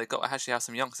team is that they've got actually have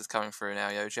some youngsters coming through now.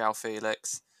 João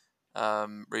Felix,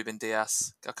 Ruben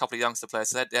Dias, a couple of youngster players.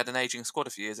 So they had an aging squad a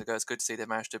few years ago. It's good to see they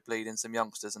managed to bleed in some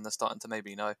youngsters, and they're starting to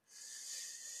maybe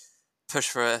push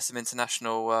for some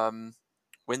international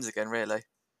wins again. Really.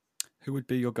 Who would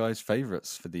be your guys'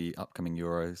 favourites for the upcoming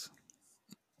Euros?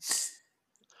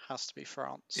 Has to be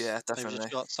France. Yeah, definitely. They've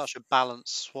just got such a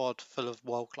balanced squad full of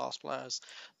world-class players.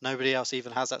 Nobody else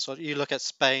even has that squad. You look at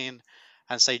Spain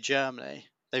and say Germany,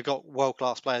 they've got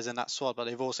world-class players in that squad, but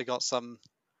they've also got some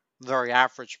very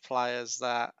average players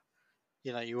that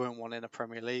you wouldn't want in a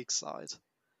Premier League side.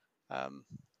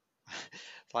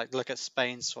 Like look at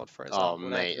Spain's squad, for example. Oh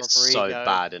mate, it's so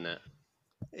bad, isn't it?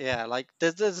 Yeah, like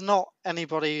there's not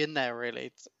anybody in there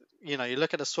really. You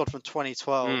look at the squad from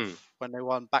 2012 when they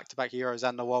won back-to-back Euros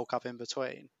and the World Cup in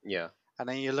between. Yeah. And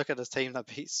then you look at the team that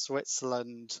beat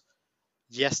Switzerland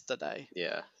yesterday.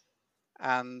 Yeah.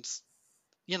 And,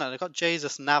 they've got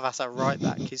Jesus Navas at right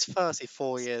back. He's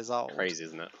 34 years old. Crazy,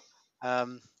 isn't it?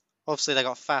 Obviously, they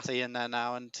got Fatty in there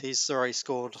now, and he's already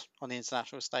scored on the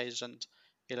international stage, and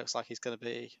he looks like he's going to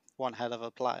be one hell of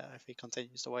a player if he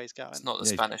continues the way he's going. It's not the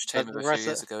Spanish team of a few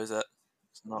years ago, is it?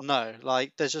 No,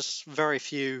 like there's just very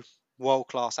few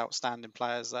world-class, outstanding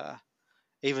players there.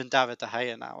 Even David De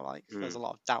Gea now, there's a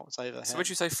lot of doubts over him. So would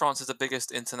you say France is the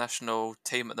biggest international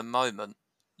team at the moment?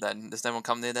 Then there's no one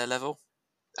come near their level.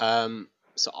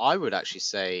 So I would actually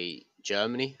say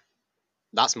Germany.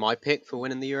 That's my pick for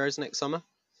winning the Euros next summer.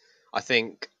 I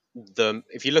think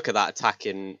if you look at that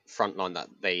attacking front line that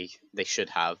they should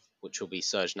have, which will be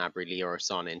Serge Gnabry, Leroy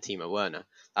Sané, and Timo Werner,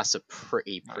 that's a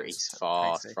pretty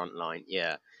fast front line.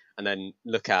 Yeah. And then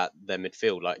look at their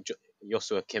midfield, like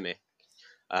Joshua Kimmich,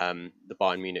 the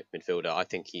Bayern Munich midfielder. I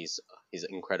think he's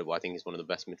incredible. I think he's one of the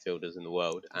best midfielders in the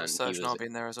world. And Serge Gnabry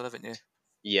in there as well, haven't you?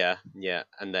 Yeah.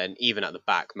 And then even at the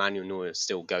back, Manuel Neuer is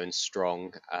still going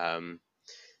strong.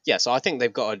 So I think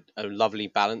they've got a lovely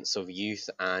balance of youth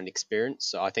and experience.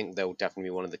 So I think they'll definitely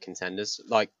be one of the contenders.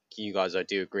 Like you guys, I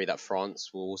do agree that France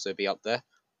will also be up there.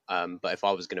 But if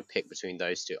I was going to pick between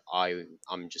those two,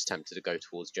 I'm just tempted to go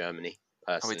towards Germany,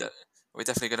 personally. Are we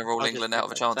definitely going to rule England out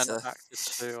of a chance there?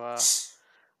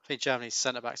 I think Germany's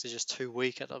centre-backs are just too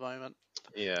weak at the moment.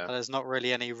 Yeah. And there's not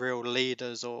really any real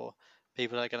leaders or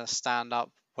people that are going to stand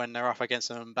up when they're up against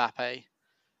an Mbappe.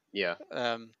 Yeah.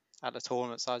 At the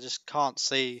tournament, so I just can't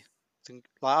see.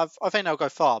 I think they'll go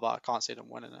far, but I can't see them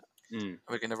winning it.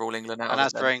 Are we going to rule England out? And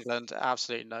as for England,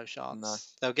 absolutely no chance. No.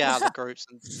 They'll get out of the groups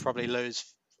and probably lose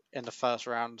in the first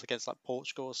round against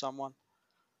Portugal or someone.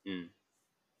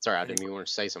 Sorry, Adam, you wanted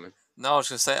to say something? No, I was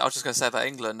just going to say about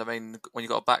England. I mean, when you've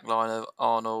got a back line of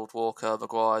Arnold, Walker,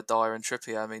 Maguire, Dyer, and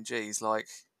Trippier, I mean, geez,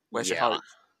 where's your hope?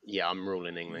 Yeah, I'm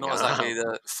ruling England. Not exactly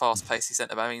the fast-paced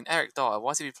centre back. I mean, Eric Dyer, why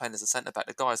is he playing as a centre back?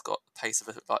 The guy's got the pace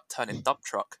of a turning dump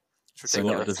truck. It's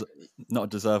ridiculous. So not a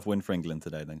deserved win for England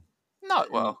today, then? No,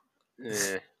 well,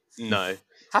 no.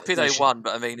 Happy they won,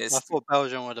 but I mean, I thought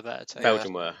Belgium were the better team.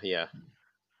 Belgium were, yeah.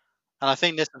 And I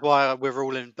think this is why we're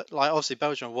ruling. But obviously,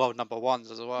 Belgium are world number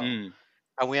ones as well, and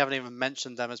we haven't even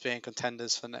mentioned them as being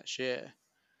contenders for next year.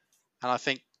 And I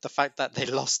think the fact that they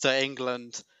lost to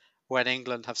England when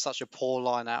England have such a poor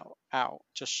line out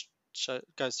just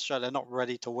goes to show they're not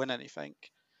ready to win anything.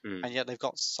 And yet they've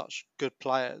got such good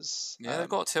players. Yeah, they've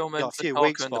got Tillman,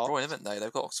 Lukaku, and De Bruyne, haven't they?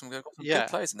 They've got some good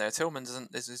players in there. Tillman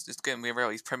is getting me real.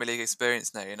 He's Premier League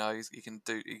experience now. He's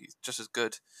just as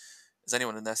good as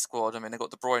anyone in their squad. I mean, they've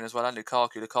got De Bruyne as well and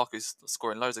Lukaku. Lukaku's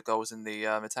scoring loads of goals in the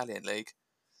Italian league.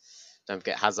 Don't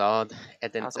forget Hazard,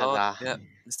 Eden Hazard. Yeah,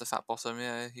 Mr. Fat Bottom.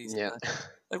 Yeah,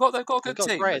 they've got a good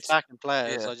team. Great attacking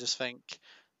players. Yeah. I just think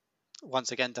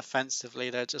once again defensively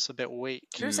they're just a bit weak.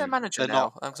 Who's their manager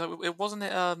now? So it wasn't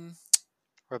it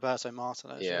Roberto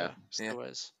Martinez. Yeah, still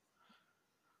is.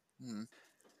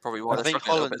 Probably why I think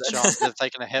Holland's chances have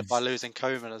taken a hit by losing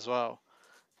Koeman as well,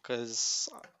 because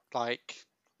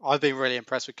I've been really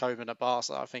impressed with Koeman at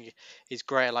Barca. I think he's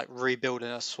great at rebuilding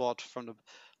a squad from the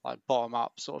bottom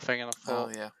up sort of thing. And I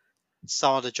thought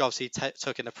some of the jobs he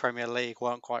took in the Premier League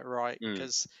weren't quite right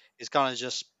because he's kind of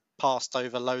just passed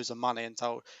over loads of money and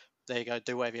told, there you go,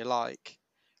 do whatever you like.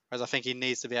 Whereas I think he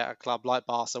needs to be at a club like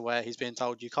Barca where he's being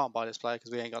told you can't buy this player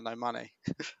because we ain't got no money.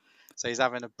 So he's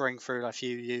having to bring through a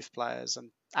few youth players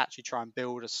and actually try and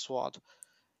build a squad.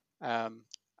 And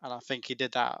I think he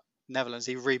did that. Netherlands,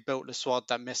 he rebuilt the squad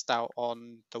that missed out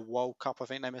on the World Cup. I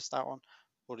think they missed out on,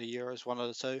 or the Euros, one of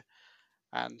the two.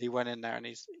 And he went in there and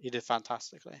he did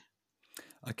fantastically.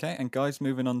 Okay, and guys,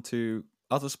 moving on to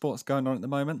other sports going on at the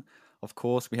moment. Of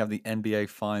course, we have the NBA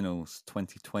Finals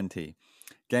 2020.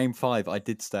 Game 5, I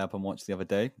did stay up and watch the other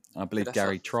day. I believe Good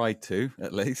Gary effort. tried to,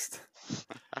 at least.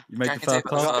 You made Gary the did first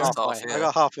the I half, got first Gary?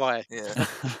 half, halfway. I yeah. got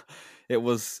halfway. Yeah.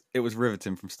 It was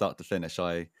riveting from start to finish.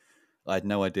 I had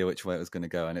no idea which way it was going to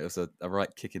go, and it was a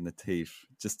right kick in the teeth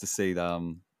just to see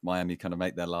Miami kind of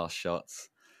make their last shots.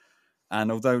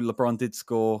 And although LeBron did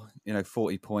score,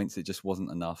 40 points, it just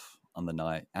wasn't enough on the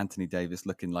night. Anthony Davis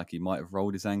looking like he might have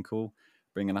rolled his ankle,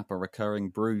 bringing up a recurring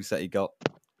bruise that he got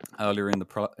earlier in the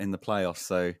playoffs.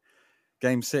 So,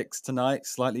 Game 6 tonight,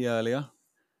 slightly earlier,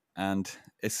 and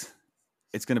it's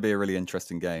going to be a really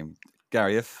interesting game.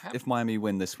 Gary, if Miami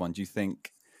win this one, do you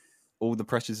think all the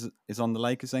pressure is on the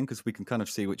Lakers then? Because we can kind of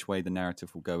see which way the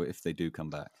narrative will go if they do come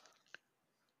back.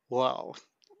 Well,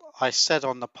 I said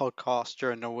on the podcast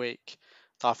during the week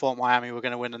that I thought Miami were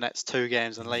going to win the next 2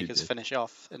 games and Lakers finish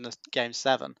off in the game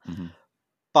 7. Mm-hmm.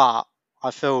 But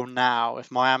I feel now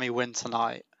if Miami win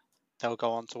tonight, they'll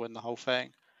go on to win the whole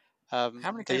thing. How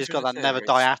many They games just are in got the that never series?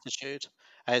 die attitude.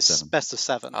 It's 7. best of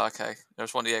 7. Oh, okay. I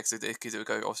just wondered, because it would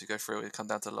obviously go through. It would come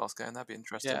down to the last game. That'd be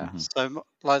interesting. Yeah. Mm-hmm.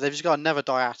 So they've just got a never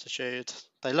die attitude.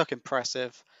 They look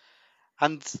impressive.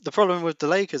 And the problem with the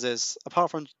Lakers is,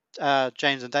 apart from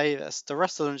James and Davis, the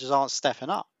rest of them just aren't stepping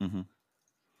up. Mm-hmm.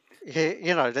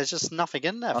 There's just nothing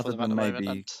in there for Other them at than the maybe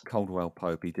moment. Caldwell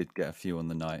Pope, he did get a few on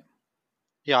the night.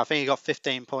 Yeah, I think he got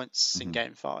 15 points in Mhm.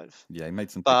 game 5. Yeah, he made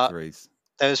some big But threes.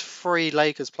 There's 3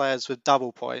 Lakers players with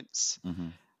double points, Mm-hmm.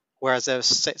 whereas there was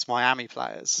 6 Miami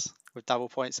players with double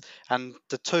points. And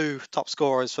the 2 top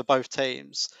scorers for both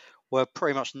teams were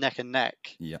pretty much neck and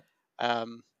neck. Yeah.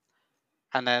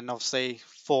 And then obviously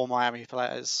 4 Miami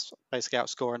players basically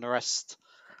outscoring the rest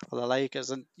of the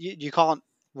Lakers. And you can't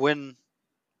win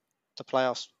the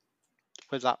playoffs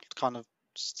with that kind of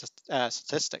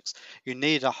statistics. You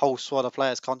need a whole squad of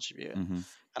players contributing. Mm-hmm.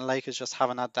 And Lakers just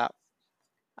haven't had that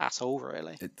at all,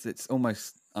 really. It's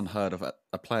almost unheard of.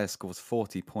 A player scores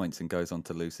 40 points and goes on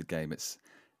to lose the game.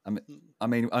 I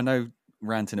mean, I know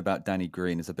ranting about Danny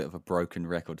Green is a bit of a broken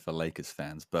record for Lakers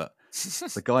fans, but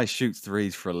the guy shoots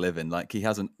threes for a living. Like, he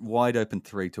has a wide open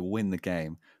 3 to win the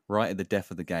game right at the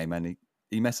death of the game, and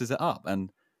he messes it up.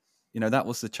 And that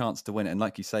was the chance to win it. And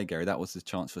like you say, Gary, that was the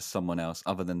chance for someone else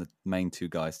other than the main 2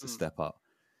 guys to step up.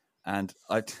 And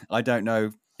I don't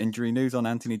know injury news on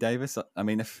Anthony Davis. I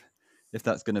mean, if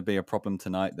that's going to be a problem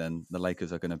tonight, then the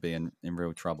Lakers are going to be in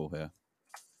real trouble here.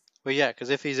 Well, yeah,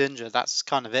 because if he's injured, that's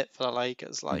kind of it for the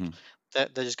Lakers. Like, they're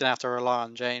just going to have to rely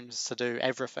on James to do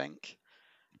everything.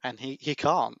 And he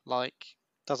can't. Like,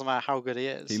 doesn't matter how good he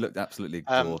is. He looked absolutely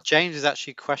exhausted. James is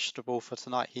actually questionable for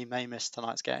tonight. He may miss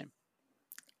tonight's game.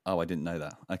 Oh, I didn't know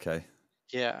that. Okay.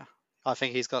 Yeah. I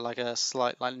think he's got like a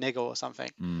slight niggle or something.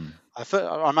 Mm.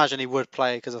 I imagine he would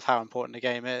play because of how important the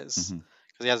game is. Mm-hmm.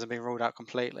 Because he hasn't been ruled out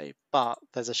completely. But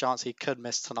there's a chance he could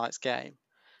miss tonight's game.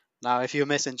 Now, if you're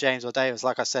missing James or Davis,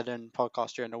 like I said in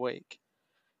podcast during the week,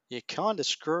 you're kind of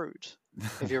screwed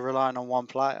if you're relying on one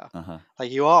player. Uh-huh.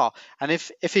 Like, you are. And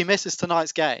if he misses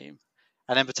tonight's game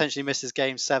and then potentially misses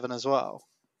game 7 as well,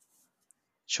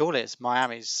 surely it's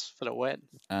Miami's for the win.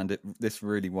 And this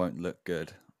really won't look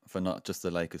good for not just the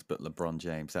Lakers, but LeBron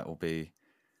James. That will be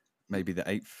maybe the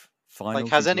 8th final.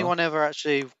 Like, has anyone ever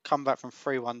actually come back from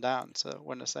 3-1 down to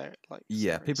win a series?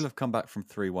 Yeah, people have come back from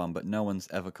 3-1, but no one's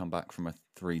ever come back from a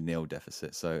 3-0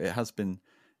 deficit. So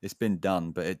it's been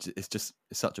done, but it's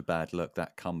such a bad look,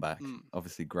 that comeback.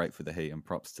 Obviously great for the Heat, and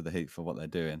props to the Heat for what they're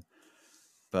doing.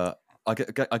 But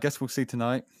I guess we'll see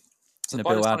tonight. So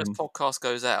by the time this podcast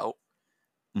goes out,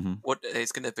 mm-hmm. what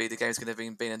is going to be, the game's going to be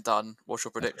been and done. What's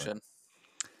your prediction?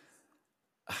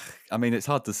 I mean, it's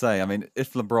hard to say. I mean,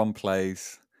 if LeBron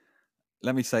plays,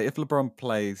 let me say, if LeBron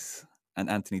plays and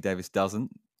Anthony Davis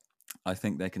doesn't, I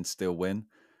think they can still win.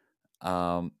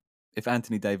 If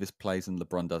Anthony Davis plays and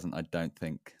LeBron doesn't, I don't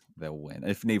think they'll win.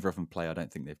 If neither of them play, I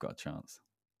don't think they've got a chance.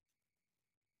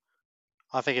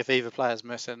 I think if either player's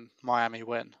missing, Miami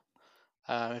win.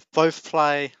 If both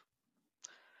play,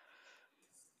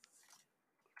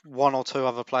 1 or 2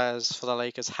 other players for the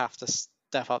Lakers have to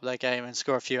step up their game and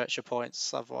score a few extra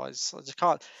points. Otherwise, I just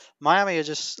can't. Miami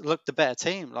just looked the better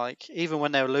team. Like, even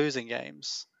when they were losing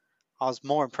games, I was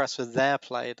more impressed with their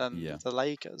play than the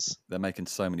Lakers. They're making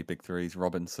so many big threes.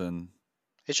 Robinson.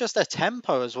 It's just their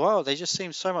tempo as well. They just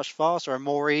seem so much faster and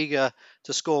more eager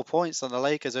to score points than the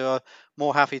Lakers, who are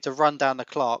more happy to run down the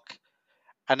clock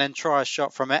and then try a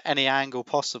shot from any angle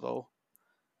possible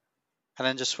and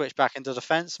then just switch back into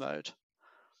defense mode.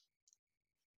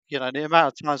 The amount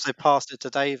of times they passed it to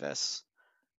Davis,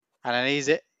 and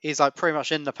then he's like pretty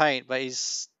much in the paint, but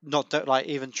he's not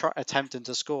even attempting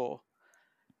to score.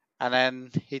 and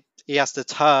then he has to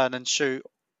turn and shoot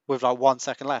with like 1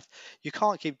 second left. You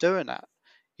can't keep doing that.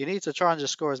 You need to try and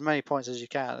just score as many points as you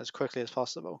can as quickly as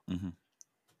possible. Mm-hmm.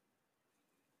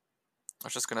 I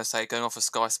was just going to say, going off a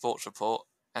Sky Sports report,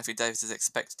 Anthony Davis is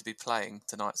expected to be playing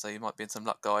tonight, so you might be in some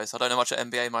luck, guys. I don't know much at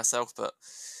NBA myself, but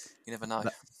you never know.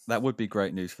 That would be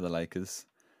great news for the Lakers.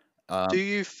 Do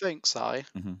you think, Si,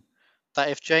 mm-hmm. that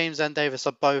if James and Davis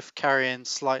are both carrying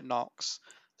slight knocks,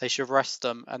 they should rest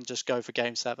them and just go for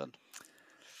Game 7?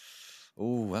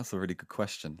 Oh, that's a really good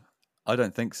question. I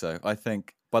don't think so. I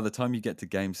think by the time you get to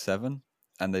Game 7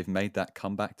 and they've made that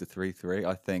comeback to 3-3,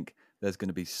 I think there's going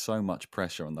to be so much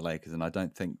pressure on the Lakers, and I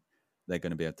don't think they're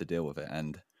going to be able to deal with it.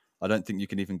 And I don't think you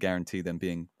can even guarantee them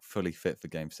being fully fit for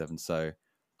Game 7. So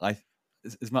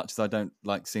as much as I don't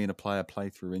like seeing a player play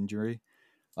through injury,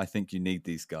 I think you need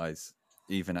these guys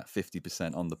even at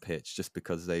 50% on the pitch, just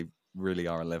because they really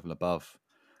are a level above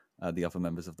the other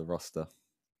members of the roster.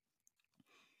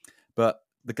 But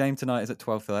the game tonight is at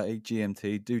 12:30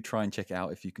 GMT. Do try and check it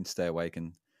out if you can stay awake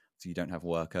and so you don't have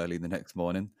work early the next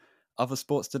morning. Other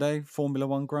sports today, Formula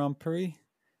One Grand Prix.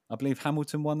 I believe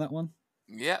Hamilton won that one.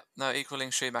 Yeah, no,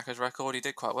 equaling Schumacher's record. He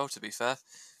did quite well, to be fair.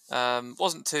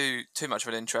 Wasn't too much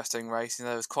of an interesting race.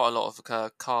 There was quite a lot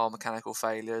of car mechanical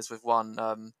failures, with one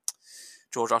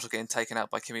George Russell getting taken out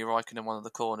by Kimi Räikkönen in one of the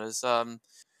corners. So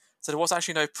there was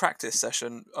actually no practice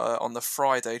session on the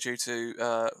Friday due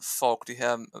to fog.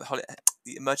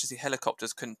 The emergency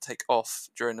helicopters couldn't take off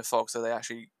during the fog, so they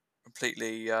actually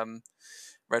completely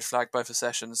red flagged both the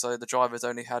sessions. So the drivers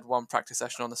only had one practice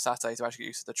session on the Saturday to actually get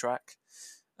used to the track.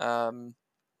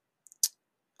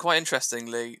 Quite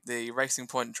interestingly, the Racing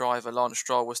Point driver Lance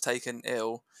Stroll was taken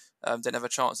ill, didn't have a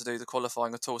chance to do the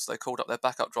qualifying at all, so they called up their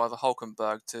backup driver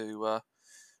Hulkenberg to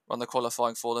run the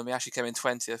qualifying for them. He actually came in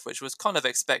 20th, which was kind of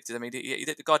expected. I mean,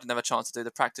 the guy didn't have a chance to do the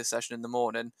practice session in the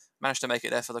morning, managed to make it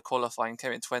there for the qualifying,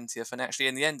 came in 20th, and actually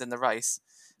in the end in the race,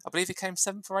 I believe he came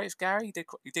 7th or 8th, Gary.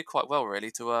 He did quite well, really,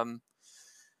 to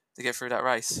get through that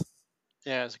race.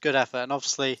 Yeah, it's a good effort, and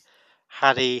obviously,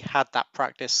 had he had that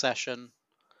practice session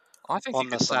on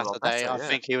the Saturday, I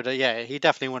think he would have, he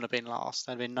definitely wouldn't have been last.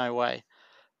 There'd been no way.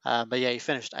 But yeah, he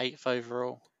finished 8th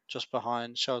overall, just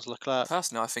behind Charles Leclerc.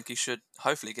 Personally, I think he should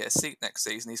hopefully get a seat next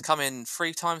season. He's come in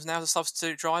 3 times now as a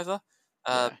substitute driver.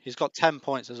 He's got 10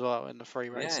 points as well in the 3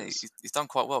 races. Yeah, he's done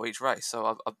quite well each race.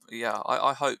 So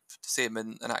I hope to see him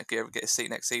in that gear, get a seat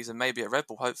next season, maybe at Red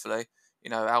Bull, hopefully.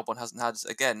 Albon hasn't had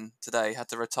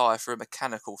to retire through a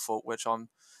mechanical fault, which I'm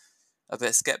a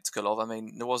bit sceptical of. I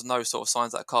mean, there was no sort of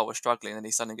signs that car was struggling, and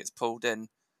he suddenly gets pulled in.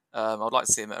 I'd like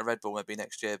to see him at a Red Bull maybe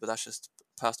next year, but that's just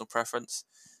personal preference.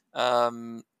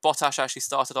 Bottas actually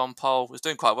started on pole, was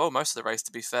doing quite well most of the race,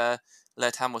 to be fair.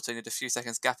 Led Hamilton, had a few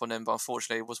seconds gap on him, but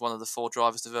unfortunately was one of the 4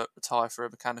 drivers to retire for a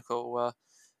mechanical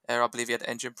error. I believe he had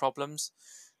engine problems.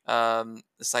 The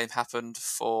same happened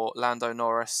for Lando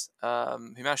Norris,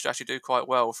 who managed to actually do quite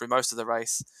well through most of the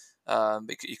race.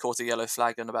 He caught a yellow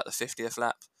flag on about the 50th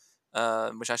lap,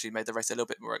 which actually made the race a little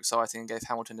bit more exciting and gave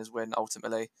Hamilton his win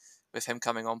ultimately, with him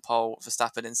coming on pole,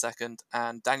 Verstappen in second,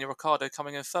 and Daniel Ricciardo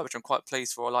coming in third, which I'm quite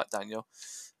pleased for. I like Daniel.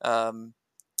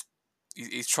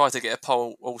 He's tried to get a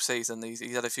pole all season.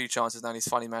 He's had a few chances now, and he's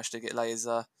finally managed to lay his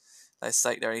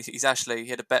stake there. And he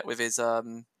had a bet with his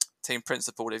team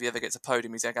principal that if he ever gets a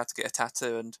podium, he's going to have to get a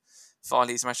tattoo, and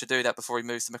finally he's managed to do that before he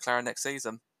moves to McLaren next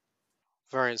season.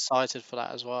 Very excited for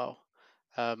that as well.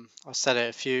 I said it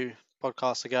a few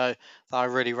podcasts ago that I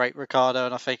really rate Ricciardo,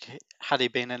 and I think had he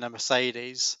been in a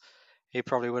Mercedes, he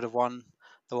probably would have won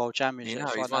the World Championship.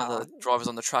 He's one of the drivers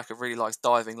on the track who really likes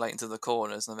diving late into the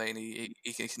corners. I mean,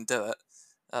 he can do it.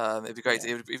 It'd be great.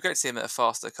 It would be great to see him at a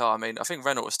faster car. I mean, I think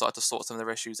Renault has started to sort some of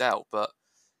their issues out, but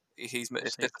he's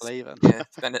leaving. Yeah,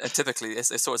 and typically it's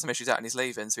sorted some issues out and he's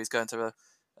leaving, so he's going to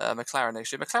a McLaren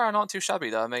next year. McLaren aren't too shabby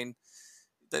though. I mean,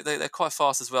 they're quite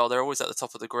fast as well. They're always at the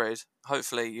top of the grid.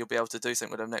 Hopefully, you'll be able to do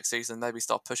something with them next season. Maybe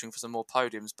start pushing for some more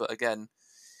podiums. But again,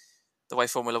 the way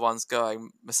Formula One's going,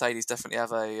 Mercedes definitely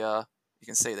have you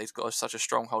can see they've got such a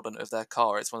stronghold on their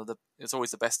car. It's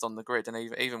always the best on the grid, and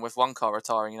even with one car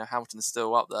retiring, Hamilton's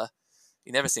still up there.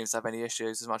 He never seems to have any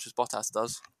issues as much as Bottas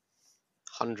does.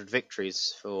 100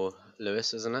 victories for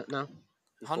Lewis, isn't it now?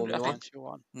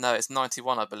 91. No, it's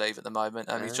 91, I believe, at the moment.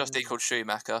 He's just equaled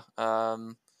Schumacher.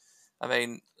 I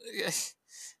mean,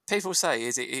 people say,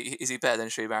 is he better than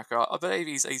Schumacher? I believe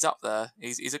he's up there.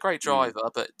 He's a great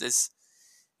driver, but there's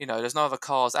no other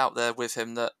cars out there with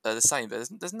him that are the same. But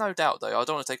there's no doubt, though. I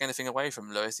don't want to take anything away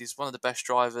from Lewis. He's one of the best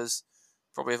drivers,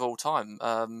 probably of all time.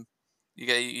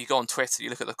 You go on Twitter, you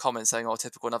look at the comments saying, "Oh,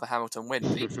 typical another Hamilton win."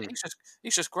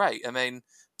 He's just great. I mean,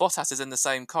 Bottas is in the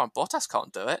same car, and Bottas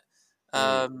can't do it.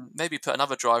 Maybe put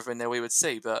another driver in there we would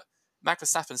see, but Max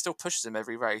Verstappen still pushes him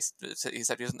every race. He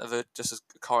said he doesn't have just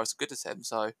a car as good as him,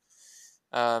 so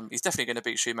he's definitely going to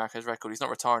beat Schumacher's record. He's not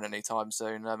retiring anytime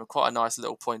soon. Quite a nice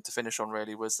little point to finish on,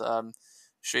 really, was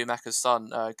Schumacher's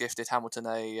son gifted Hamilton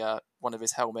one of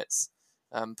his helmets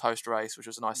post-race, which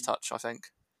was a nice touch, I think.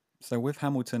 So with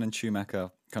Hamilton and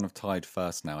Schumacher kind of tied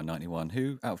first now in 91,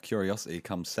 who, out of curiosity,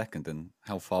 comes second, and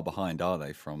how far behind are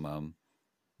they from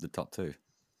the top two?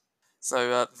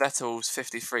 So Vettel's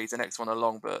 53, the next one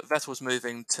along, but Vettel's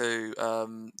moving to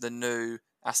the new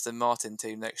Aston Martin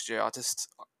team next year. It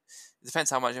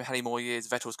depends how many more years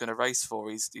Vettel's going to race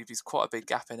for. He's quite a big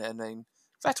gap in it. I mean,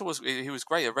 Vettel was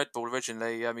great at Red Bull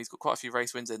originally. He's got quite a few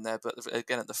race wins in there, but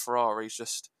again at the Ferrari, he's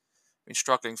just been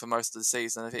struggling for most of the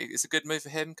season. I think it's a good move for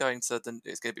him going to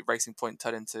it's going to be Racing Point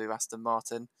turned into Aston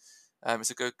Martin.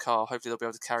 It's a good car. Hopefully they'll be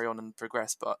able to carry on and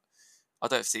progress, but I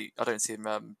don't see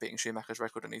him beating Schumacher's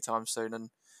record anytime soon,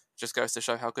 and just goes to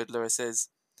show how good Lewis is.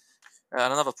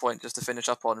 And another point just to finish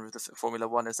up on with the Formula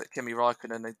One is that Kimi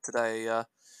Raikkonen today,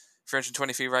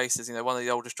 323 races, one of the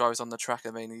oldest drivers on the track.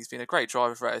 I mean, he's been a great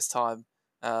driver throughout his time.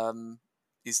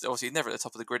 He's obviously never at the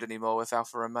top of the grid anymore with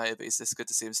Alfa Romeo, but it's just good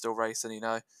to see him still racing.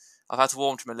 I've had to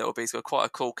warm to him a little bit. He's got quite a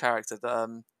cool character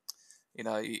that,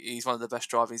 he's one of the best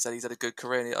drivers. He said he's had a good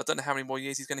career. I don't know how many more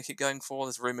years he's going to keep going for.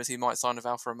 There's rumours he might sign with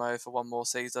Alfa Romeo for one more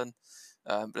season.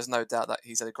 But there's no doubt that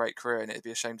he's had a great career, and it'd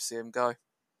be a shame to see him go.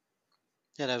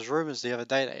 Yeah, there was rumours the other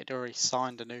day that he'd already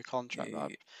signed a new contract. Yeah.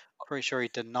 I'm pretty sure he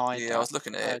denied that. I was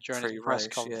looking at it during his pre-race. press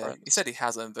conference. Yeah. He said he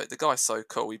hasn't, but the guy's so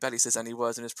cool. He barely says any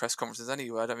words in his press conferences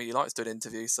anyway. I don't think he likes doing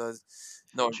interviews. So,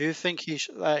 no. Do you think he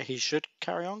should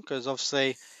carry on? Because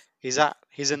obviously he's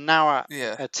now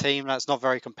at a team that's not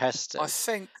very competitive. I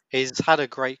think he's had a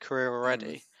great career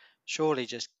already. Surely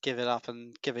just give it up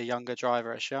and give a younger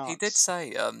driver a chance. He did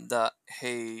say that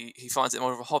he finds it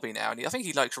more of a hobby now, and I think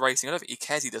he likes racing. I don't think he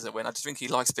cares he doesn't win. I just think he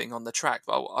likes being on the track.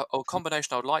 But a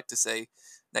combination I would like to see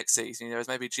next season, is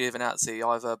maybe Giovinazzi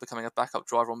either becoming a backup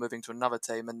driver or moving to another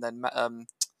team, and then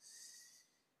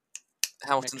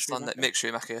Hamilton's son, Mick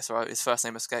Schumacher. Sorry, his first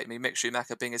name escaped me. Mick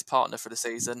Schumacher being his partner for the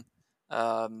season,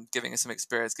 giving us some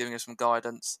experience, giving us some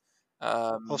guidance.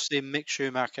 Obviously, Mick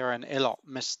Schumacher and Ilott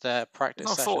missed their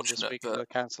practice session this week because of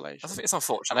cancellation. I think it's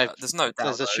unfortunate. There's no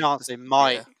doubt. There's a chance they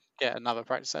might get another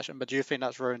practice session, but do you think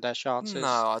that's ruined their chances?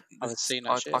 No,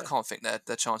 I can't think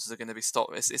their chances are going to be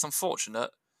stopped. It's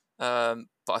unfortunate, but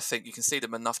I think you can see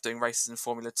them enough doing races in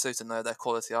Formula 2 to know their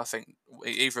quality. I think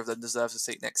either of them deserves a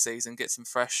seat next season, get some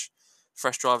fresh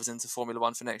drivers into Formula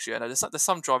 1 for next year. And there's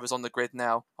some drivers on the grid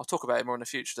now. I'll talk about it more in the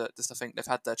future that just I think they've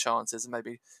had their chances, and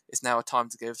maybe it's now a time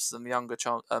to give some younger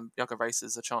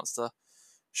racers a chance to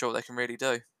show what they can really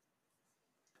do.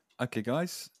 Okay,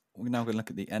 guys, we're now going to look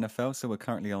at the NFL. So we're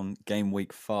currently on game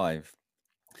week 5.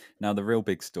 Now, the real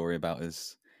big story about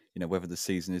is, whether the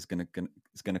season is going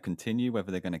to continue,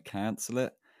 whether they're going to cancel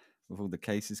it with all the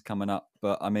cases coming up.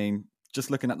 But I mean, just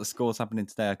looking at the scores happening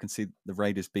today, I can see the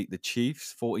Raiders beat the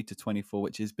Chiefs 40-24,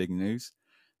 which is big news.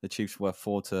 The Chiefs were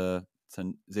 4-0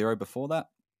 before that.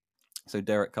 So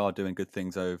Derek Carr doing good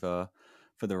things over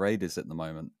for the Raiders at the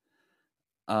moment.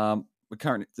 The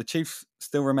Chiefs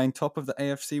still remain top of the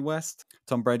AFC West.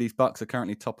 Tom Brady's Bucs are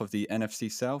currently top of the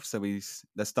NFC South, so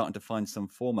they're starting to find some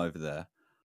form over there.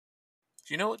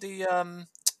 Do you know what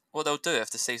they'll do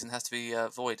if the season has to be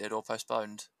voided or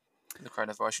postponed? The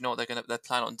coronavirus. You know what they're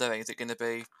planning on doing? Is it going to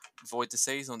be void the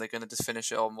season, or are they going to just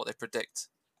finish it on what they predict?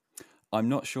 I'm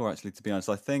not sure, actually, to be honest.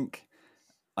 I think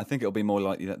it'll be more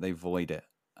likely that they void it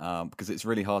because it's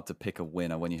really hard to pick a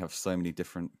winner when you have so many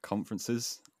different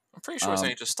conferences. I'm pretty sure it's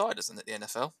only just started, isn't it, the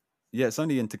NFL? Yeah, it's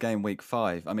only into game week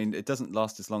 5. I mean, it doesn't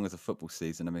last as long as a football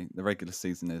season. I mean, the regular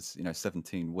season is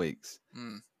 17 weeks.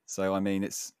 So I mean,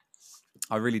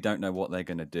 I really don't know what they're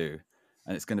going to do.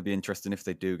 And it's going to be interesting if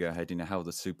they do go ahead, how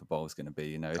the Super Bowl is going to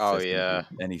be, if there's gonna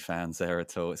be any fans there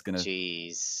at all. It's going to,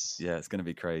 yeah, it's going to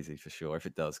be crazy for sure if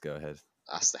it does go ahead.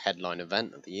 That's the headline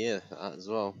event of the year as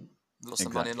well. Lots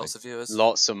of money and lots of viewers.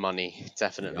 Lots of money,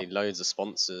 definitely. Yep. Loads of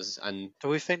sponsors. And do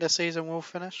we think the season will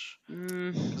finish?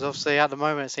 Because obviously at the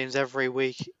moment it seems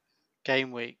every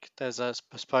game week, there's a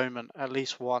postponement, at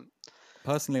least one.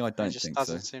 Personally, I don't think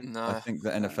so. No. I think the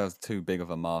NFL's too big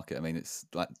of a market. I mean, it's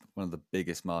like one of the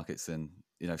biggest markets in,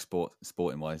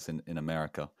 sporting wise in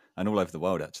America and all over the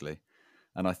world, actually.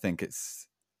 And I think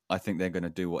they're going to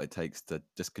do what it takes to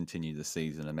just continue the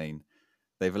season. I mean,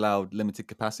 they've allowed limited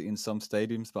capacity in some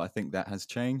stadiums, but I think that has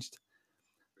changed.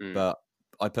 But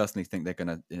I personally think they're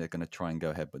going to try and go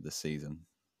ahead with the season.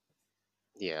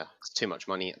 Yeah, it's too much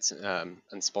money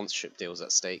and sponsorship deals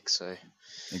at stake. So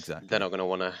Exactly. they're not going to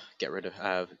want to get rid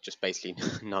of just basically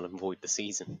null and void the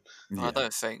season. Yeah. I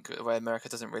don't think where America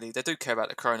doesn't really. They do care about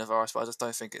the coronavirus, but I just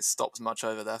don't think it stops much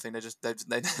over there. I think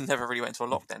they never really went into a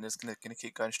lockdown. They're just going to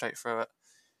keep going straight through it.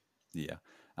 Yeah,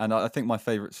 and I think my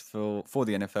favourites for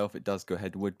the NFL, if it does go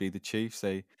ahead, would be the Chiefs.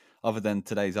 They, other than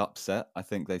today's upset, I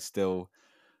think they still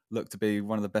look to be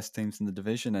one of the best teams in the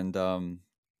division, and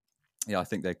yeah, I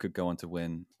think they could go on to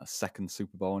win a second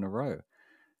Super Bowl in a row.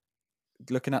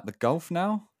 Looking at the golf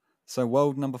now, so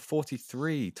world number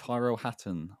 43, Tyrrell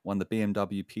Hatton, won the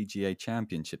BMW PGA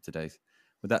Championship today.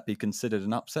 Would that be considered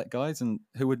an upset, guys? And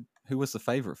who was the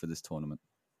favourite for this tournament?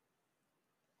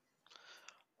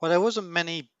 Well, there wasn't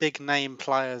many big name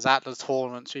players at the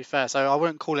tournament, to be fair, so I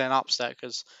wouldn't call it an upset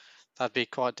because that'd be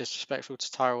quite disrespectful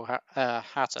to Tyrrell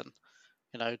Hatton.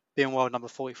 You know, being world number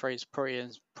 43 is pretty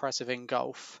impressive in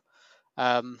golf.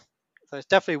 So it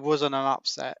definitely wasn't an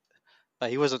upset,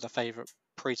 but he wasn't the favourite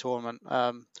pre-tournament.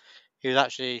 He was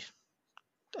actually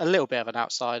a little bit of an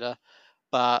outsider,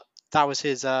 but that was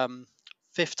his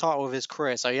fifth title of his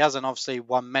career, so he hasn't obviously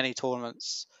won many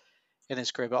tournaments in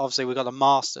his career, but obviously we've got the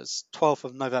Masters, 12th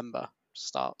of November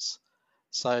starts.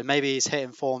 So maybe he's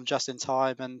hitting form just in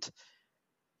time, and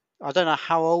I don't know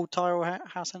how old Tyrrell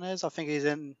Hatton is. I think he's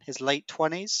in his late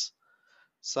 20s.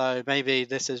 So maybe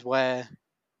this is where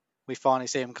we finally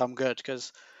see him come good,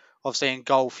 because obviously in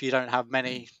golf you don't have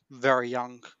many very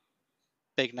young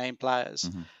big name players.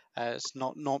 Mm-hmm. It's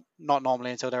not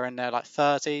normally until they're in their like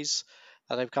 30s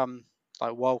that they become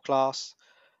like world class.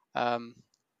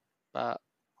 But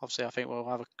obviously I think we'll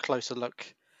have a closer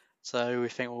look. So we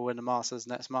think we'll win the Masters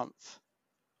next month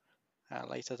at a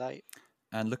later date.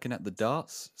 And looking at the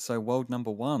darts, so world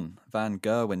number 1, Van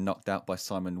Gerwen knocked out by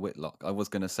Simon Whitlock. I was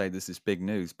going to say this is big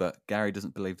news, but Gary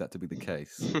doesn't believe that to be the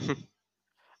case.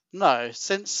 No,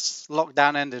 since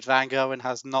lockdown ended, Van Gerwen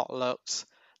has not looked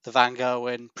the Van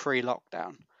Gerwen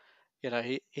pre-lockdown. You know,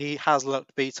 he has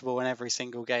looked beatable in every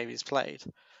single game he's played.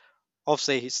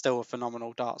 Obviously, he's still a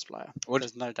phenomenal darts player.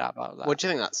 There's no doubt about that. What do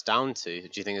you think that's down to? Do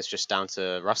you think it's just down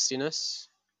to rustiness?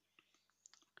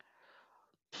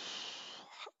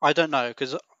 I don't know,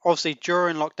 because obviously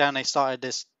during lockdown they started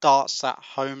this darts at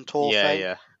home tour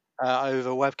thing over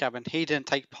webcam, and he didn't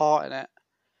take part in it.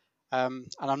 And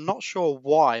I'm not sure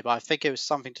why, but I think it was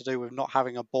something to do with not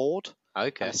having a board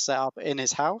set up in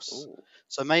his house. Ooh.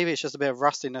 So maybe it's just a bit of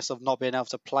rustiness of not being able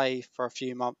to play for a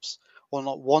few months, or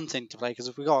not wanting to play. Because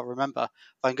if we got to remember,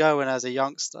 Van Gerwen as a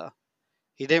youngster,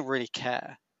 he didn't really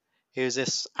care. He was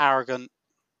this arrogant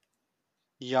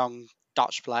young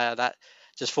Dutch player that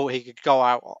just thought he could go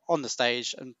out on the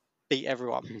stage and beat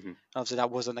everyone. Mm-hmm. Obviously,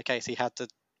 that wasn't the case. He had to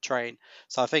train.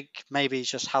 So I think maybe he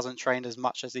just hasn't trained as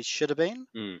much as he should have been.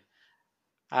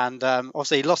 And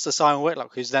obviously, he lost to Simon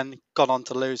Whitlock, who's then gone on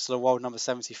to lose to the world number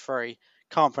 73.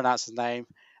 Can't pronounce his name.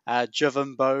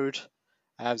 Jovan Bode.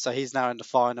 So he's now in the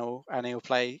final, and he'll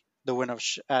play the winner of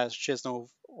Chisnall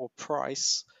or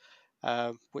Price,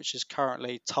 which is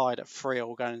currently tied at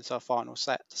 3-3 going into a final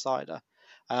set decider.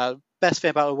 Best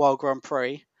thing about the World Grand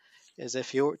Prix is,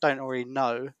 if you don't already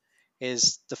know,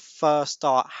 is the first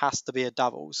start has to be a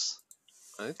doubles.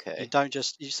 Okay. You don't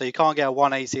so you can't get a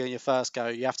 180 on your first go.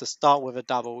 You have to start with a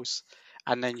doubles,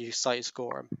 and then you start your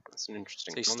score them. That's an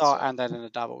interesting. So you concept. start and then in a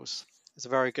doubles. It's a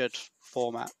very good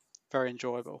format, very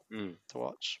enjoyable to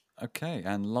watch. Okay,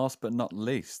 and last but not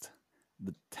least,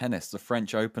 the tennis, the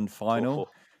French Open final.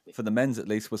 For the men's at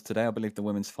least was today. I believe the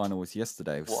women's final was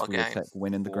yesterday. Swiatek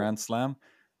winning the Grand Slam.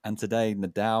 And today,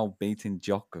 Nadal beating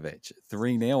Djokovic.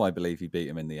 3-0, I believe he beat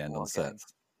him in the end on sets.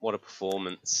 What a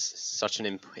performance. Such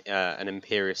an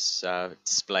imperious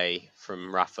display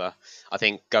from Rafa. I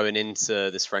think going into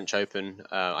this French Open,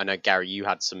 I know, Gary, you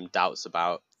had some doubts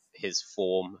about his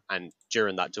form. And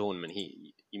during that tournament,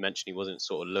 you mentioned he wasn't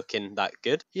sort of looking that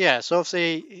good. Yeah, so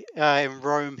obviously in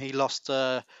Rome, he lost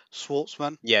to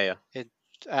Schwartzman. Yeah.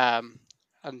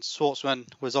 And Schwartzman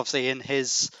was obviously in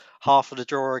his half of the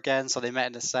draw again, so they met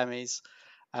in the semis.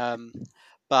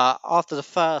 But after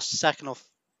the second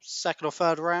or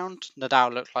third round,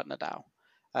 Nadal looked like Nadal.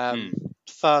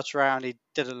 First round, he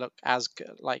didn't look as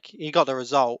good. Like, he got the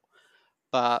result,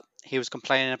 but he was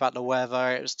complaining about the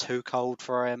weather. It was too cold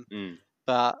for him.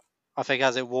 But I think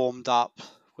as it warmed up,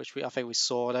 which I think we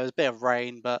saw, there was a bit of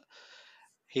rain, but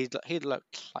he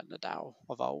looked like Nadal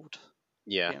of old.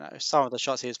 Yeah. You know, some of the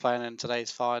shots he was playing in today's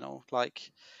final,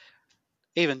 like,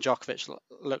 even Djokovic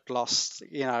looked lost.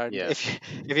 You know, if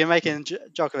you're making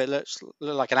Djokovic look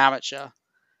like an amateur,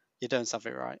 you're doing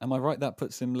something right. Am I right that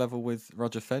puts him level with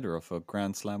Roger Federer for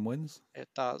Grand Slam wins? It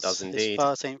does. Does indeed. His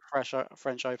 13th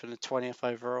French Open and 20th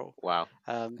overall. Wow.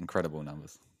 Incredible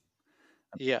numbers.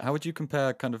 Yeah. How would you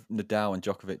compare kind of Nadal and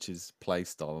Djokovic's play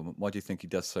style? Why do you think he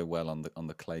does so well on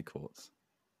the clay courts?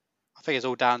 I think it's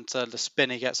all down to the spin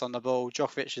he gets on the ball.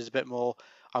 Djokovic is a bit more,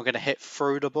 I'm going to hit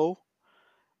through the ball,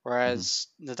 whereas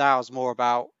Nadal's more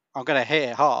about, I'm going to hit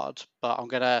it hard, but I'm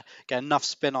going to get enough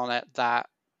spin on it that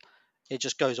it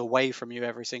just goes away from you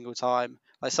every single time.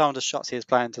 Like some of the shots he was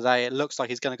playing today, it looks like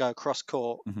he's going to go across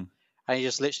court, and he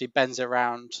just literally bends it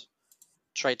around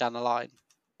straight down the line.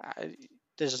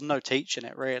 There's just no teaching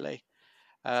it, really.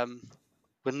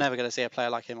 We're never going to see a player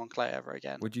like him on clay ever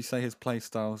again. Would you say his play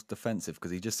style's defensive?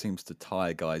 Because he just seems to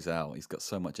tire guys out. He's got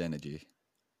so much energy.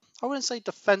 I wouldn't say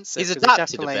defensive. He's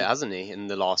adapted a bit, hasn't he, in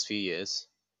the last few years?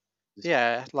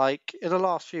 Yeah, like in the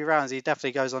last few rounds, he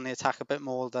definitely goes on the attack a bit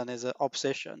more than his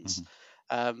oppositions.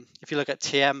 If you look at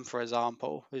TM, for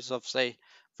example, who's obviously a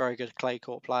very good clay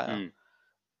court player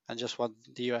and just won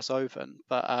the US Open,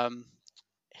 but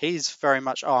he's very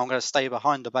much, I'm going to stay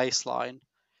behind the baseline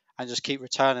and just keep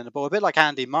returning the ball, a bit like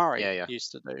Andy Murray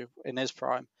used to do in his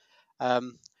prime.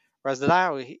 Whereas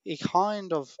Nadal, he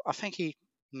kind of, I think he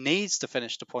needs to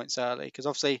finish the points early because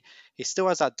obviously he still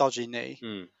has that dodgy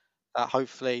knee that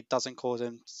hopefully doesn't cause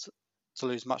him to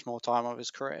lose much more time of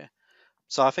his career.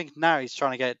 So I think now he's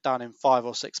trying to get it done in 5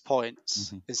 or 6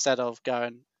 points instead of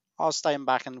going, I'll stay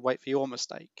back and wait for your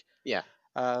mistake. Yeah.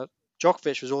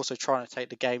 Djokovic was also trying to take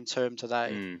the game to him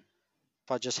today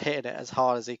by just hitting it as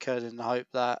hard as he could in the hope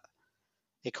that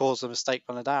he caused a mistake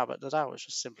by Nadal, but Nadal was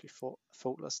just simply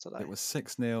faultless today. It was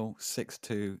 6-0,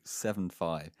 6-2,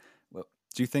 7-5. Well,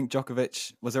 do you think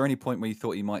Djokovic, was there any point where you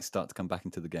thought he might start to come back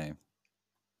into the game?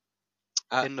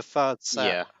 In the third set.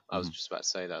 Yeah, I was just about to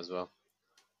say that as well.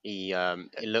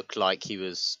 It looked like he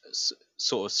was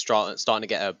sort of starting to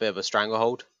get a bit of a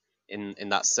stranglehold in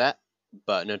that set,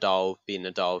 but Nadal, being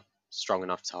Nadal, strong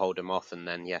enough to hold him off, and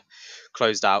then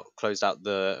closed out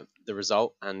the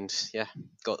result, and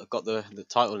got the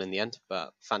title in the end.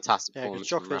 But fantastic performance.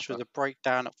 Djokovic was a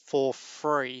breakdown at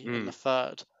 4-3 in the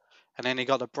third, and then he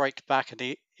got the break back, and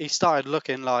he started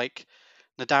looking like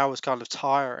Nadal was kind of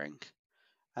tiring.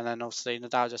 And then obviously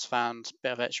Nadal just found a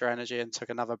bit of extra energy and took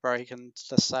another break and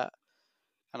the set,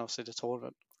 and obviously the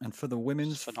tournament. And for the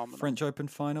women's French Open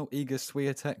final, Iga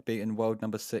Swiatek beating world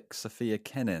number 6 Sofia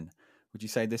Kenin. Would you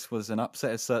say this was an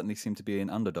upset? It certainly seemed to be an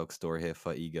underdog story here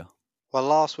for Iga. Well,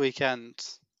 last weekend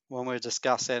when we were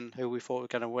discussing who we thought were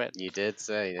going to win, you did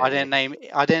say I didn't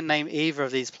name either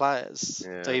of these players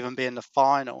to even be in the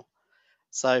final.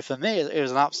 So for me, it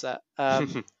was an upset.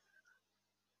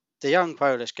 The young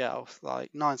Polish girl,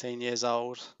 like 19 years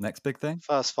old. Next big thing?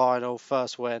 First final,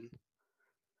 first win.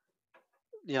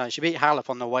 You know, she beat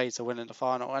Halep on the way to winning the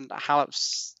final. And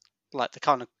Halep's like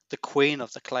the queen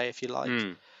of the clay, if you like.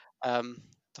 The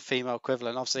female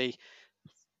equivalent. Obviously,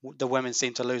 the women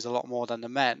seem to lose a lot more than the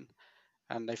men.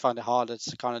 And they find it harder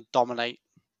to kind of dominate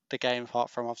the game,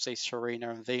 apart from obviously Serena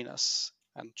and Venus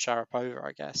and Sharapova,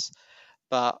 I guess.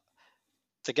 But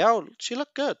the girl, she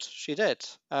looked good. She did.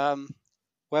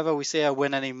 Whether we see her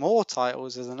win any more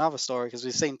titles is another story, because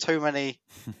we've seen too many.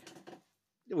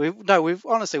 We've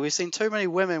seen too many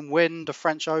women win the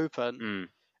French Open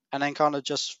and then kind of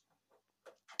just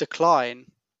decline.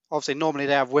 Obviously, normally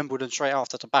they have Wimbledon straight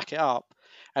after to back it up,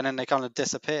 and then they kind of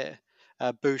disappear.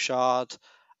 Bouchard,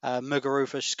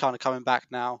 Muguruza, she's kind of coming back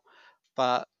now,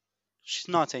 but she's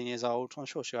 19 years old. I'm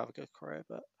sure she'll have a good career,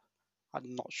 but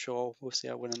I'm not sure we'll see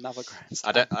her win another Grand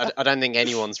Slam. I don't think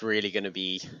anyone's really going to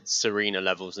be Serena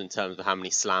levels in terms of how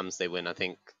many slams they win. I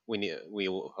think we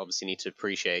obviously need to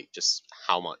appreciate just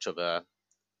how much of the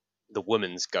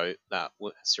woman's GOAT that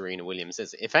Serena Williams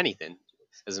is. If anything,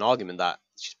 there's an argument that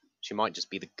she might just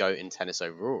be the GOAT in tennis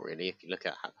overall, really, if you look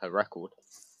at her record.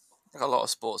 Like a lot of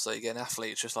sports, though, you get an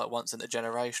athlete just like once in a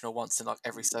generation or once in like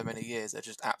every so many years. They're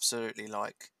just absolutely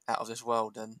like out of this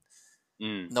world, and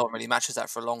no one really matches that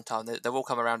for a long time. They will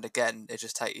come around again. It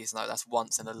just takes you, that's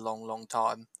once in a long, long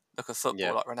time. Look at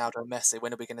football, like Ronaldo and Messi.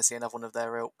 When are we going to see another one of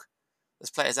their ilk?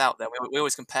 There's players out there. We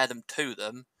always compare them to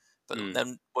them, but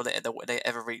then will they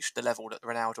ever reach the level that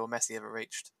Ronaldo or Messi ever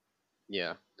reached?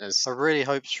 Yeah, I really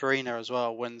hope Serena as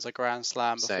well wins a Grand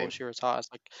Slam before she retires,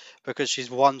 because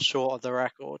she's one short of the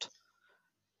record.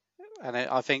 And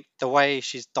I think the way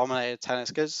she's dominated tennis,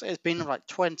 because it's been like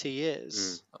 20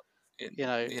 years.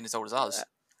 Being as old as us.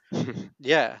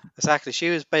 Yeah, exactly. She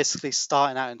was basically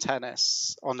starting out in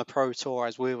tennis on the pro tour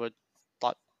as we were,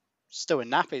 like, still in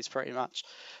nappies pretty much.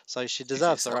 So she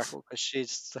deserves the record, because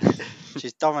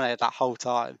she's dominated that whole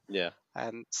time. Yeah.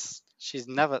 And she's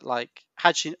never, like,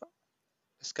 had she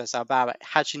It's going to sound bad, but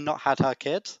had she not had her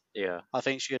kid, Yeah. I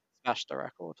think she would have smashed the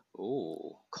record.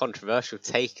 Ooh, controversial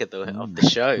take of the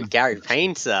show. Gary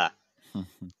Painter.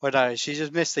 Well, no, she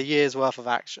just missed a year's worth of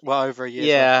action. Well, over a year's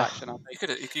Yeah. worth of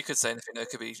action. You could say anything. It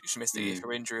could be she missed a year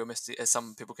through injury, or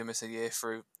some people can miss a year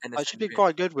through anything. She'd be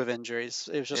quite good with injuries.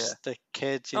 It was just the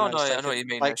kids. I know what you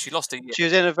mean. Like, she lost a year. She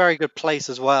was in a very good place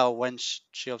as well when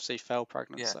she obviously fell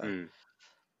pregnant. Yeah. So.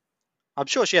 I'm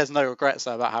sure she has no regrets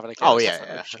though about having a kid. Oh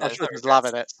yeah. I'm sure she's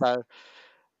loving it. So,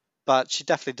 but she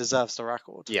definitely deserves the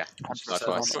record. Yeah, I'm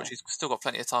sure she's still got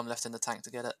plenty of time left in the tank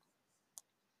to get it.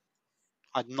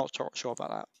 I'm not sure about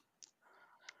that.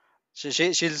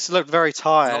 She's looked very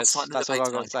tired. That's all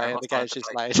I've got to say in the game she's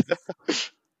played.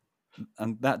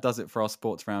 And that does it for our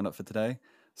sports roundup for today.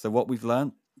 So what we've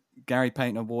learned, Gary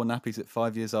Painter wore nappies at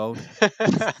 5 years old.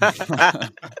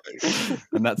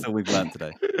 And that's all we've learned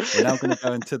today. We're now going to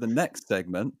go into the next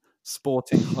segment,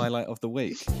 Sporting Highlight of the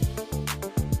Week.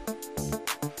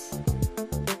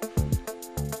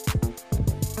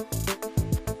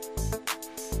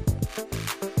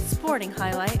 Sporting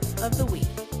Highlight of the Week.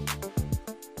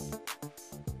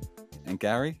 And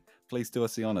Gary, please do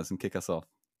us the honours and kick us off.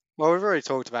 Well, we've already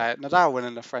talked about it. Nadal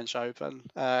winning the French Open,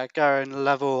 going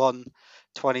level on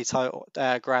 20 total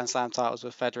Grand Slam titles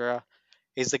with Federer.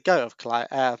 He's the GOAT of clay.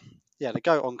 The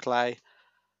GOAT on clay.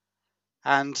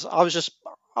 And I was just,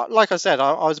 like I said,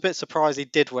 I was a bit surprised he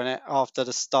did win it after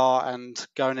the start and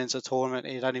going into the tournament.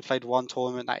 He'd only played one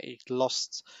tournament that he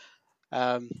lost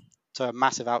to a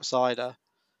massive outsider.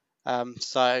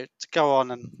 So to go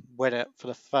on and win it for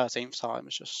the 13th time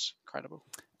is just incredible.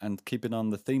 And keeping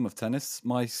on the theme of tennis,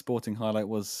 my sporting highlight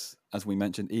was, as we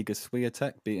mentioned, Iga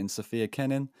Swiatek beating Sofia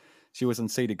Kenin. She was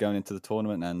unseeded going into the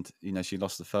tournament, and she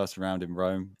lost the first round in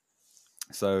Rome.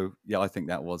 So I think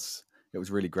it was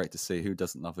really great to see. Who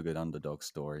doesn't love a good underdog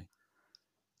story?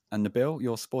 And Nabil,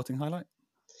 your sporting highlight?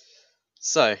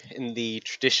 So, in the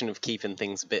tradition of keeping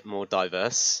things a bit more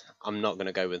diverse, I'm not going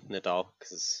to go with Nadal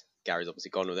because Gary's obviously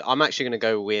gone with it. I'm actually going to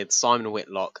go with Simon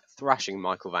Whitlock thrashing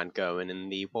Michael van Gerwen in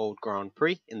the World Grand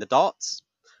Prix in the darts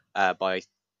by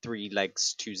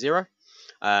 3-0.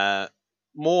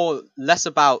 Less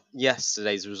about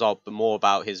yesterday's result, but more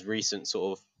about his recent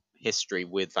sort of history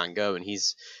with Van Gerwen.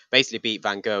 He's basically beat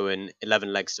Van Gerwen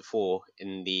 11-4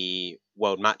 in the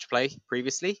World Match Play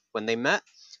previously when they met.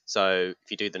 So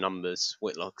if you do the numbers,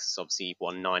 Whitlock's obviously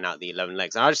won 9 out of the 11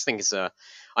 legs. And I just think it's I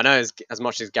know as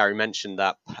much as Gary mentioned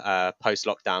that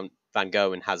post-lockdown Van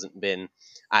Gerwen hasn't been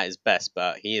at his best,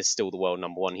 but he is still the world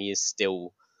number one. He is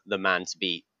still the man to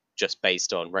beat just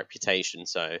based on reputation.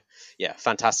 So yeah,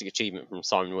 fantastic achievement from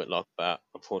Simon Whitlock, but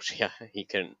unfortunately he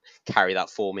couldn't carry that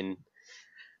form in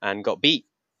and got beat.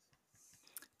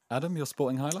 Adam, your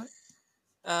sporting highlight?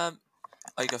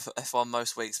 I go for F1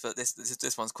 most weeks, but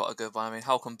this one's quite a good one. I mean,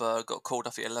 Hulkenberg got called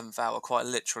off at 11th hour, quite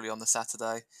literally on the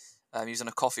Saturday. He was in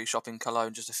a coffee shop in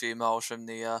Cologne, just a few miles from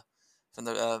the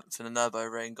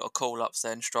Nürburgring. Got a call up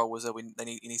saying Stroll was ill.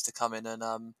 He needs to come in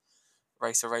and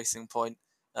race a Racing Point.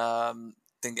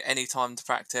 Didn't get any time to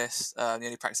practice. The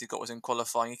only practice he got was in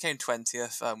qualifying. He came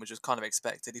 20th, which was kind of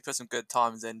expected. He put some good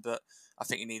times in, but I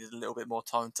think he needed a little bit more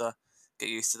time to get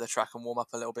used to the track and warm up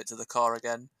a little bit to the car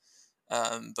again.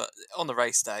 But on the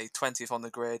race day, 20th on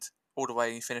the grid, all the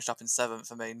way he finished up in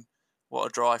 7th. I mean, what a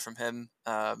drive from him.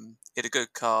 He had a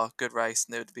good car, good race,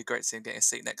 and it would be great to see him getting a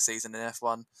seat next season in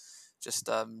F1. Just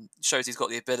shows he's got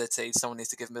the ability. Someone needs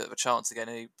to give him a bit of a chance again.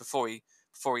 And before he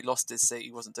lost his seat,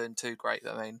 he wasn't doing too great.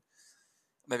 But I mean,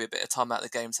 maybe a bit of time out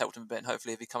of the game's helped him a bit. And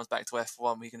hopefully, if he comes back to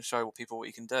F1, we can show people what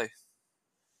he can do.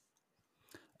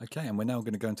 Okay, and we're now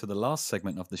going to go into the last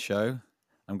segment of the show.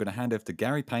 I'm going to hand over to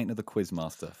Gary Painter, the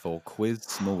Quizmaster, for Quiz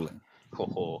Smalling.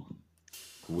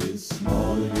 Quiz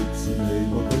Smalling, it's the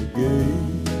name of the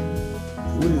game.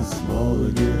 Quiz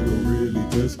Smalling, it'll really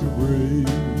test your brain.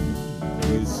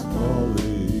 Quiz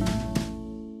Smalling.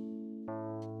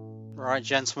 Right,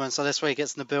 gentlemen, so this week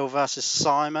it's Nabil versus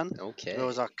Simon. Okay. Nabil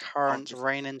is our current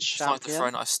reigning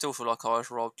champion. I still feel like I was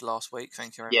robbed last week.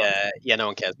 Thank you very much. Yeah, no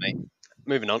one cares, mate.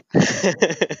 Moving on.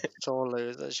 It's all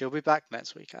losers. You'll be back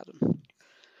next week, Adam.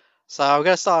 So I'm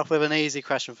going to start off with an easy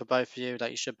question for both of you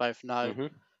that you should both know,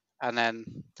 and then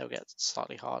they'll get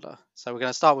slightly harder. So we're going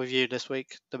to start with you this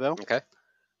week, Nabil. Okay.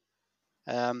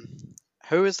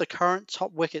 Who is the current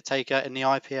top wicket taker in the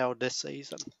IPL this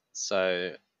season?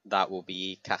 So that will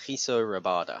be Kagiso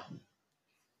Rabada.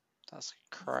 That's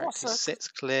correct. He sits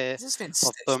clear of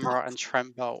Bumrah Bumrah and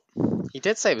Trent Bolt. He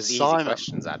did say it was easy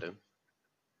questions, Adam.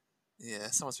 Yeah,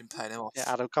 someone's been paying him off. Yeah,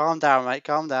 Adam, calm down, mate.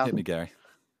 Calm down. Hit me, Gary.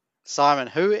 Simon,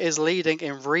 who is leading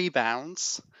in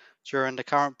rebounds during the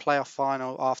current playoff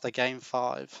final after Game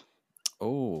 5?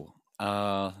 Oh,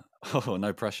 Oh,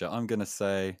 no pressure. I'm going to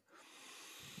say...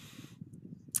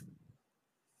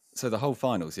 So the whole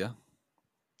finals, yeah?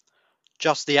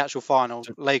 Just the actual final,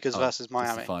 Lakers Oh, versus just the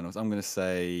Miami. finals. I'm going to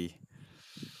say...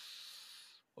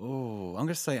 I'm going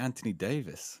to say Anthony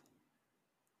Davis.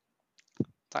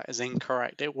 That is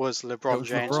incorrect. It was LeBron was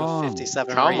James LeBron. with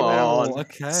 57 Come rebounds. on.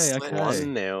 Okay.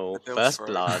 1-0. Nabil First throw.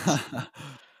 blood.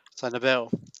 So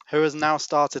Nabil, who has now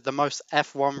started the most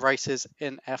F1 races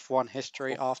in F1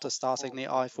 history after starting the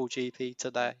Eiffel GP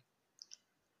today?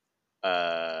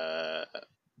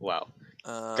 Well,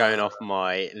 going off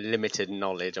my limited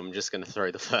knowledge, I'm just going to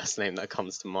throw the first name that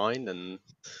comes to mind, and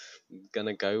I'm going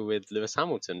to go with Lewis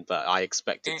Hamilton, but I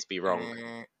expect it to be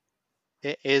wrong.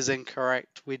 It is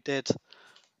incorrect. We did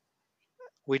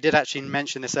actually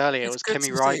mention this earlier. It was Kimi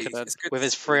Raikkonen with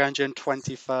his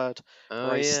 323rd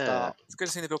race start. It's good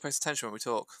to see Nabil pays attention when we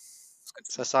talk.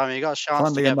 So Simon, you got a chance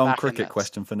Finally, to get a back in non-cricket this.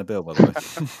 question for Nabil, by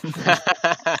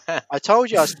the way. I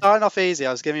told you I was starting off easy.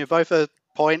 I was giving you both a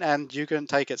point, and you couldn't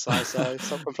take it, so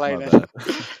stop My complaining. bad.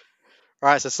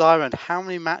 Right, so Simon, how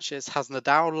many matches has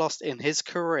Nadal lost in his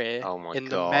career Oh my in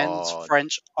God. the men's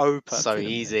French Open? So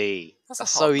easy. That's a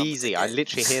That's hard so number to easy. I get.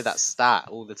 literally hear that stat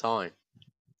all the time.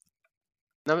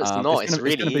 No, it's not. It's It's gonna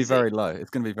really be easy. very low.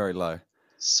 It's going to be very low.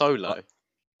 So low.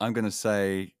 I'm going to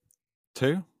say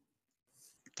 2.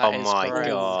 That Oh is my correct.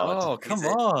 God. Oh, come Easy.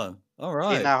 on. All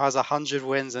right. He now has 100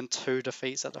 wins and 2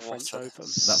 defeats at the What French a- Open.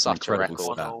 That's an Such a incredible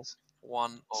record. stat.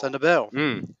 1-1. So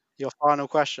Nabil, your final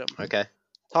question. Okay.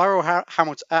 Tyrrell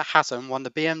Hatton won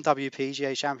the BMW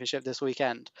PGA Championship this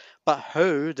weekend, but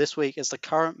who this week is the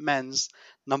current men's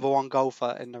 #1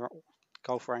 golfer in the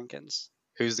golf rankings?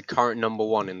 Who's the current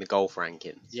 #1 in the golf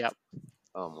rankings? Yep.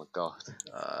 Oh my God.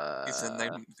 Use the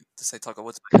name to say Tiger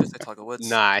Woods. But just say Tiger Woods.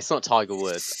 Nah, it's not Tiger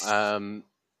Woods.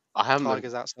 I haven't.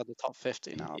 Tiger's outside the top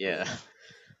 50 now. I Yeah.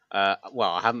 believe. Well,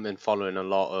 I haven't been following a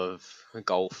lot of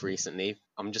golf recently.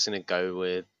 I'm just gonna go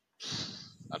with,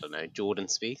 I don't know, Jordan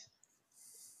Spieth.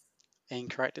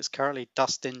 Incorrect. It's currently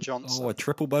Dustin Johnson. Oh, a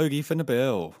triple bogey for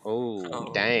Nabil.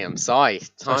 Oh, damn. Sai,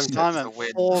 time to... Simon,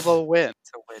 win. for the win.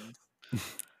 To win.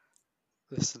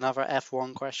 This is another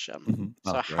F1 question. Mhm.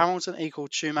 Oh, So great. Hamilton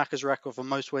equaled Schumacher's record for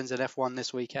most wins in F1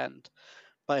 this weekend.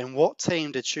 But in what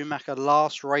team did Schumacher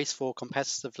last race for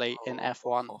competitively in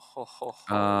F1?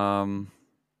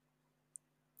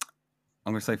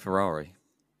 I'm going to say Ferrari.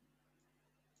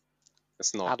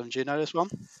 It's not. Adam, do you know this one?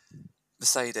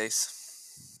 Mercedes.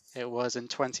 It was in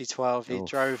 2012. He Oof.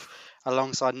 drove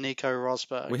alongside Nico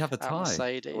Rosberg. We have a at tie.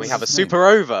 Mercedes. We have a What's his name? super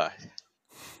over.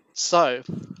 So,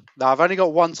 now I've only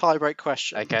got one tie-break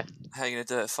question. Okay. How are you going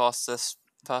to do it? Fastest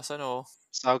person or?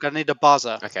 So I'm going to need a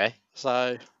buzzer. Okay.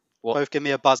 So, What? both give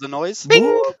me a buzzer noise.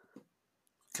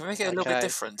 Can we make it a little bit Okay.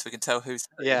 different so we can tell who's?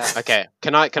 Yeah, Okay.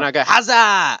 Can I go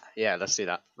Hazard? Yeah, let's do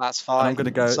that. that's fine. I'm gonna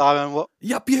go- Simon, what?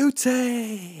 Ya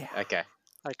beauty! Okay.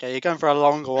 Okay, you're going for a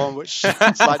longer one, which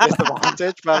is like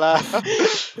disadvantage, but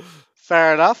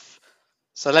fair enough.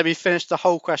 So let me finish the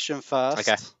whole question first.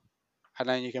 Okay. And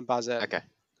then you can buzz in. Okay.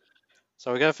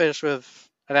 So we're going to finish with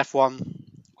an F1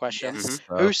 question. Yes.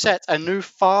 Who set a new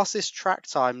fastest track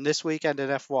time this weekend in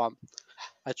F1?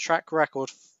 A track record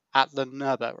at the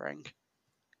Nürburgring.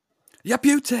 Ya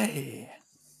beauty!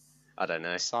 I don't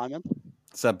know. Simon?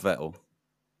 Seb Vettel.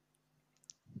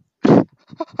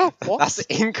 What? That's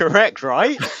incorrect,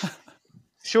 right?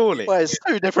 Surely. Well, it's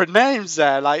 2 different names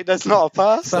there. Like, there's not a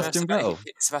person. Sebastian Vettel.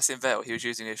 Sebastian Vettel. He was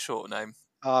using his short name.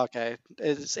 Oh, okay,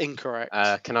 it's incorrect.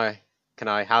 Can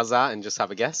I Hazard and just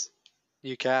have a guess?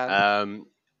 You can.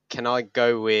 Can I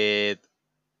go with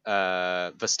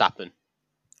Verstappen?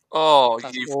 Oh,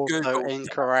 That's you've also googled.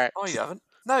 incorrect. Oh, you haven't.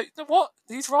 No, what?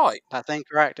 He's right. That's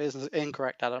incorrect. It's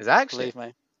incorrect, Adam. Is it actually? Believe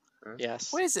me. Huh?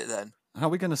 Yes. What is it then? How are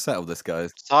we going to settle this,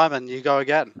 guys? Simon, you go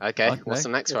again. Okay. Okay. What's the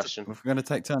next It's- question? We're going to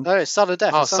take turns. No, it's sudden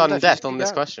death. Oh, It's sudden death You on keep this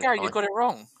going. question. Gary, you Fine. got it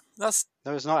wrong. That's.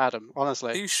 No, it's not Adam. Are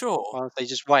Honestly. you sure? Honestly,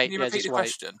 just wait. Can you Yeah, repeat just the wait.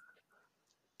 question?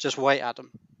 Just wait,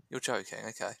 Adam. You're joking.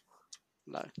 Okay.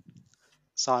 No.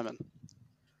 Simon.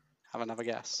 Have another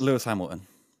guess. Lewis Hamilton.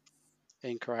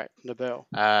 Incorrect. Nabil.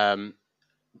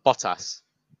 Bottas.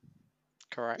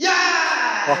 Correct.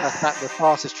 Bottas set the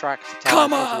fastest track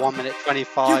Come time on! of 1 minute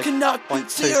 25.269 cannot be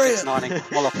serious! in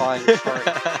qualifying three.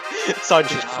 Sorry.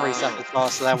 Which is 3 seconds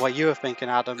faster than what you were thinking,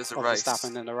 Adam, There's a of race.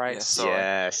 Verstappen in the race. Yes. Sorry.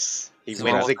 Yes. He So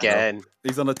wins well again.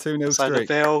 He's on a 2-0 So streak.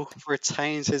 Nabil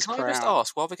retains his Can I crown. just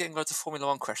ask, why are we getting loads of Formula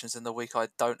 1 questions in the week I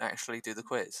don't actually do the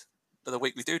quiz? But the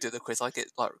week we do the quiz, I get,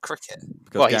 like, cricket.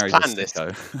 Because Well, he's Gary's a planned this.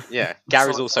 sicko. Yeah.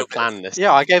 Gary's So- also planned this.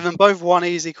 Yeah, I gave them both one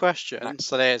easy question,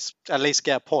 so they at least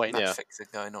get a point. Yeah. Match fixing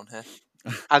going on here.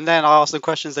 And then I asked them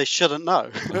questions they shouldn't know,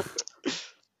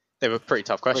 They were pretty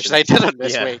tough which questions. they didn't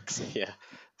this Yeah. week. Yeah.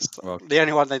 Well, The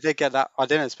only one they did get that I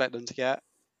didn't expect them to get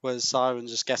was Siren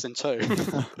just guessing 2.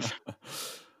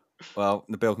 well,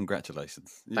 Nabil,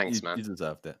 congratulations. Thanks, man. You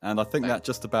deserved it. And I think that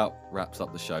just about wraps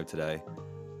up the show today.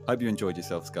 Hope you enjoyed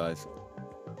yourselves, guys.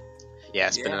 Yeah,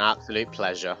 it's been an absolute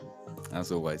pleasure.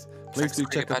 As always. Please do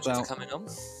check us out. Coming on.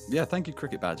 Yeah, thank you,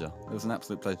 Cricket Badger. It was an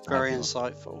absolute pleasure. Very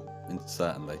insightful.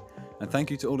 Certainly. And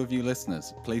thank you to all of you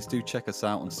listeners. Please do check us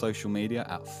out on social media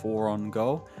at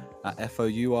 4OnGoal, at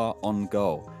FOUR on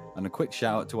Goal. And a quick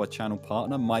shout out to our channel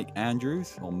partner, Mike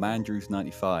Andrews, or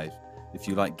Mandrews95. If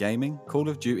you like gaming, Call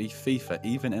of Duty, FIFA,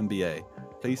 even NBA,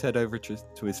 please head over to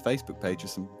his Facebook page for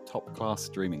some top-class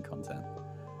streaming content.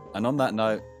 And on that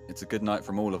note, it's a good night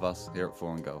from all of us here at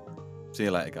 4OnGoal. See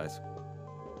you later, guys.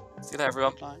 See you later,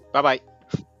 everyone. Bye-bye.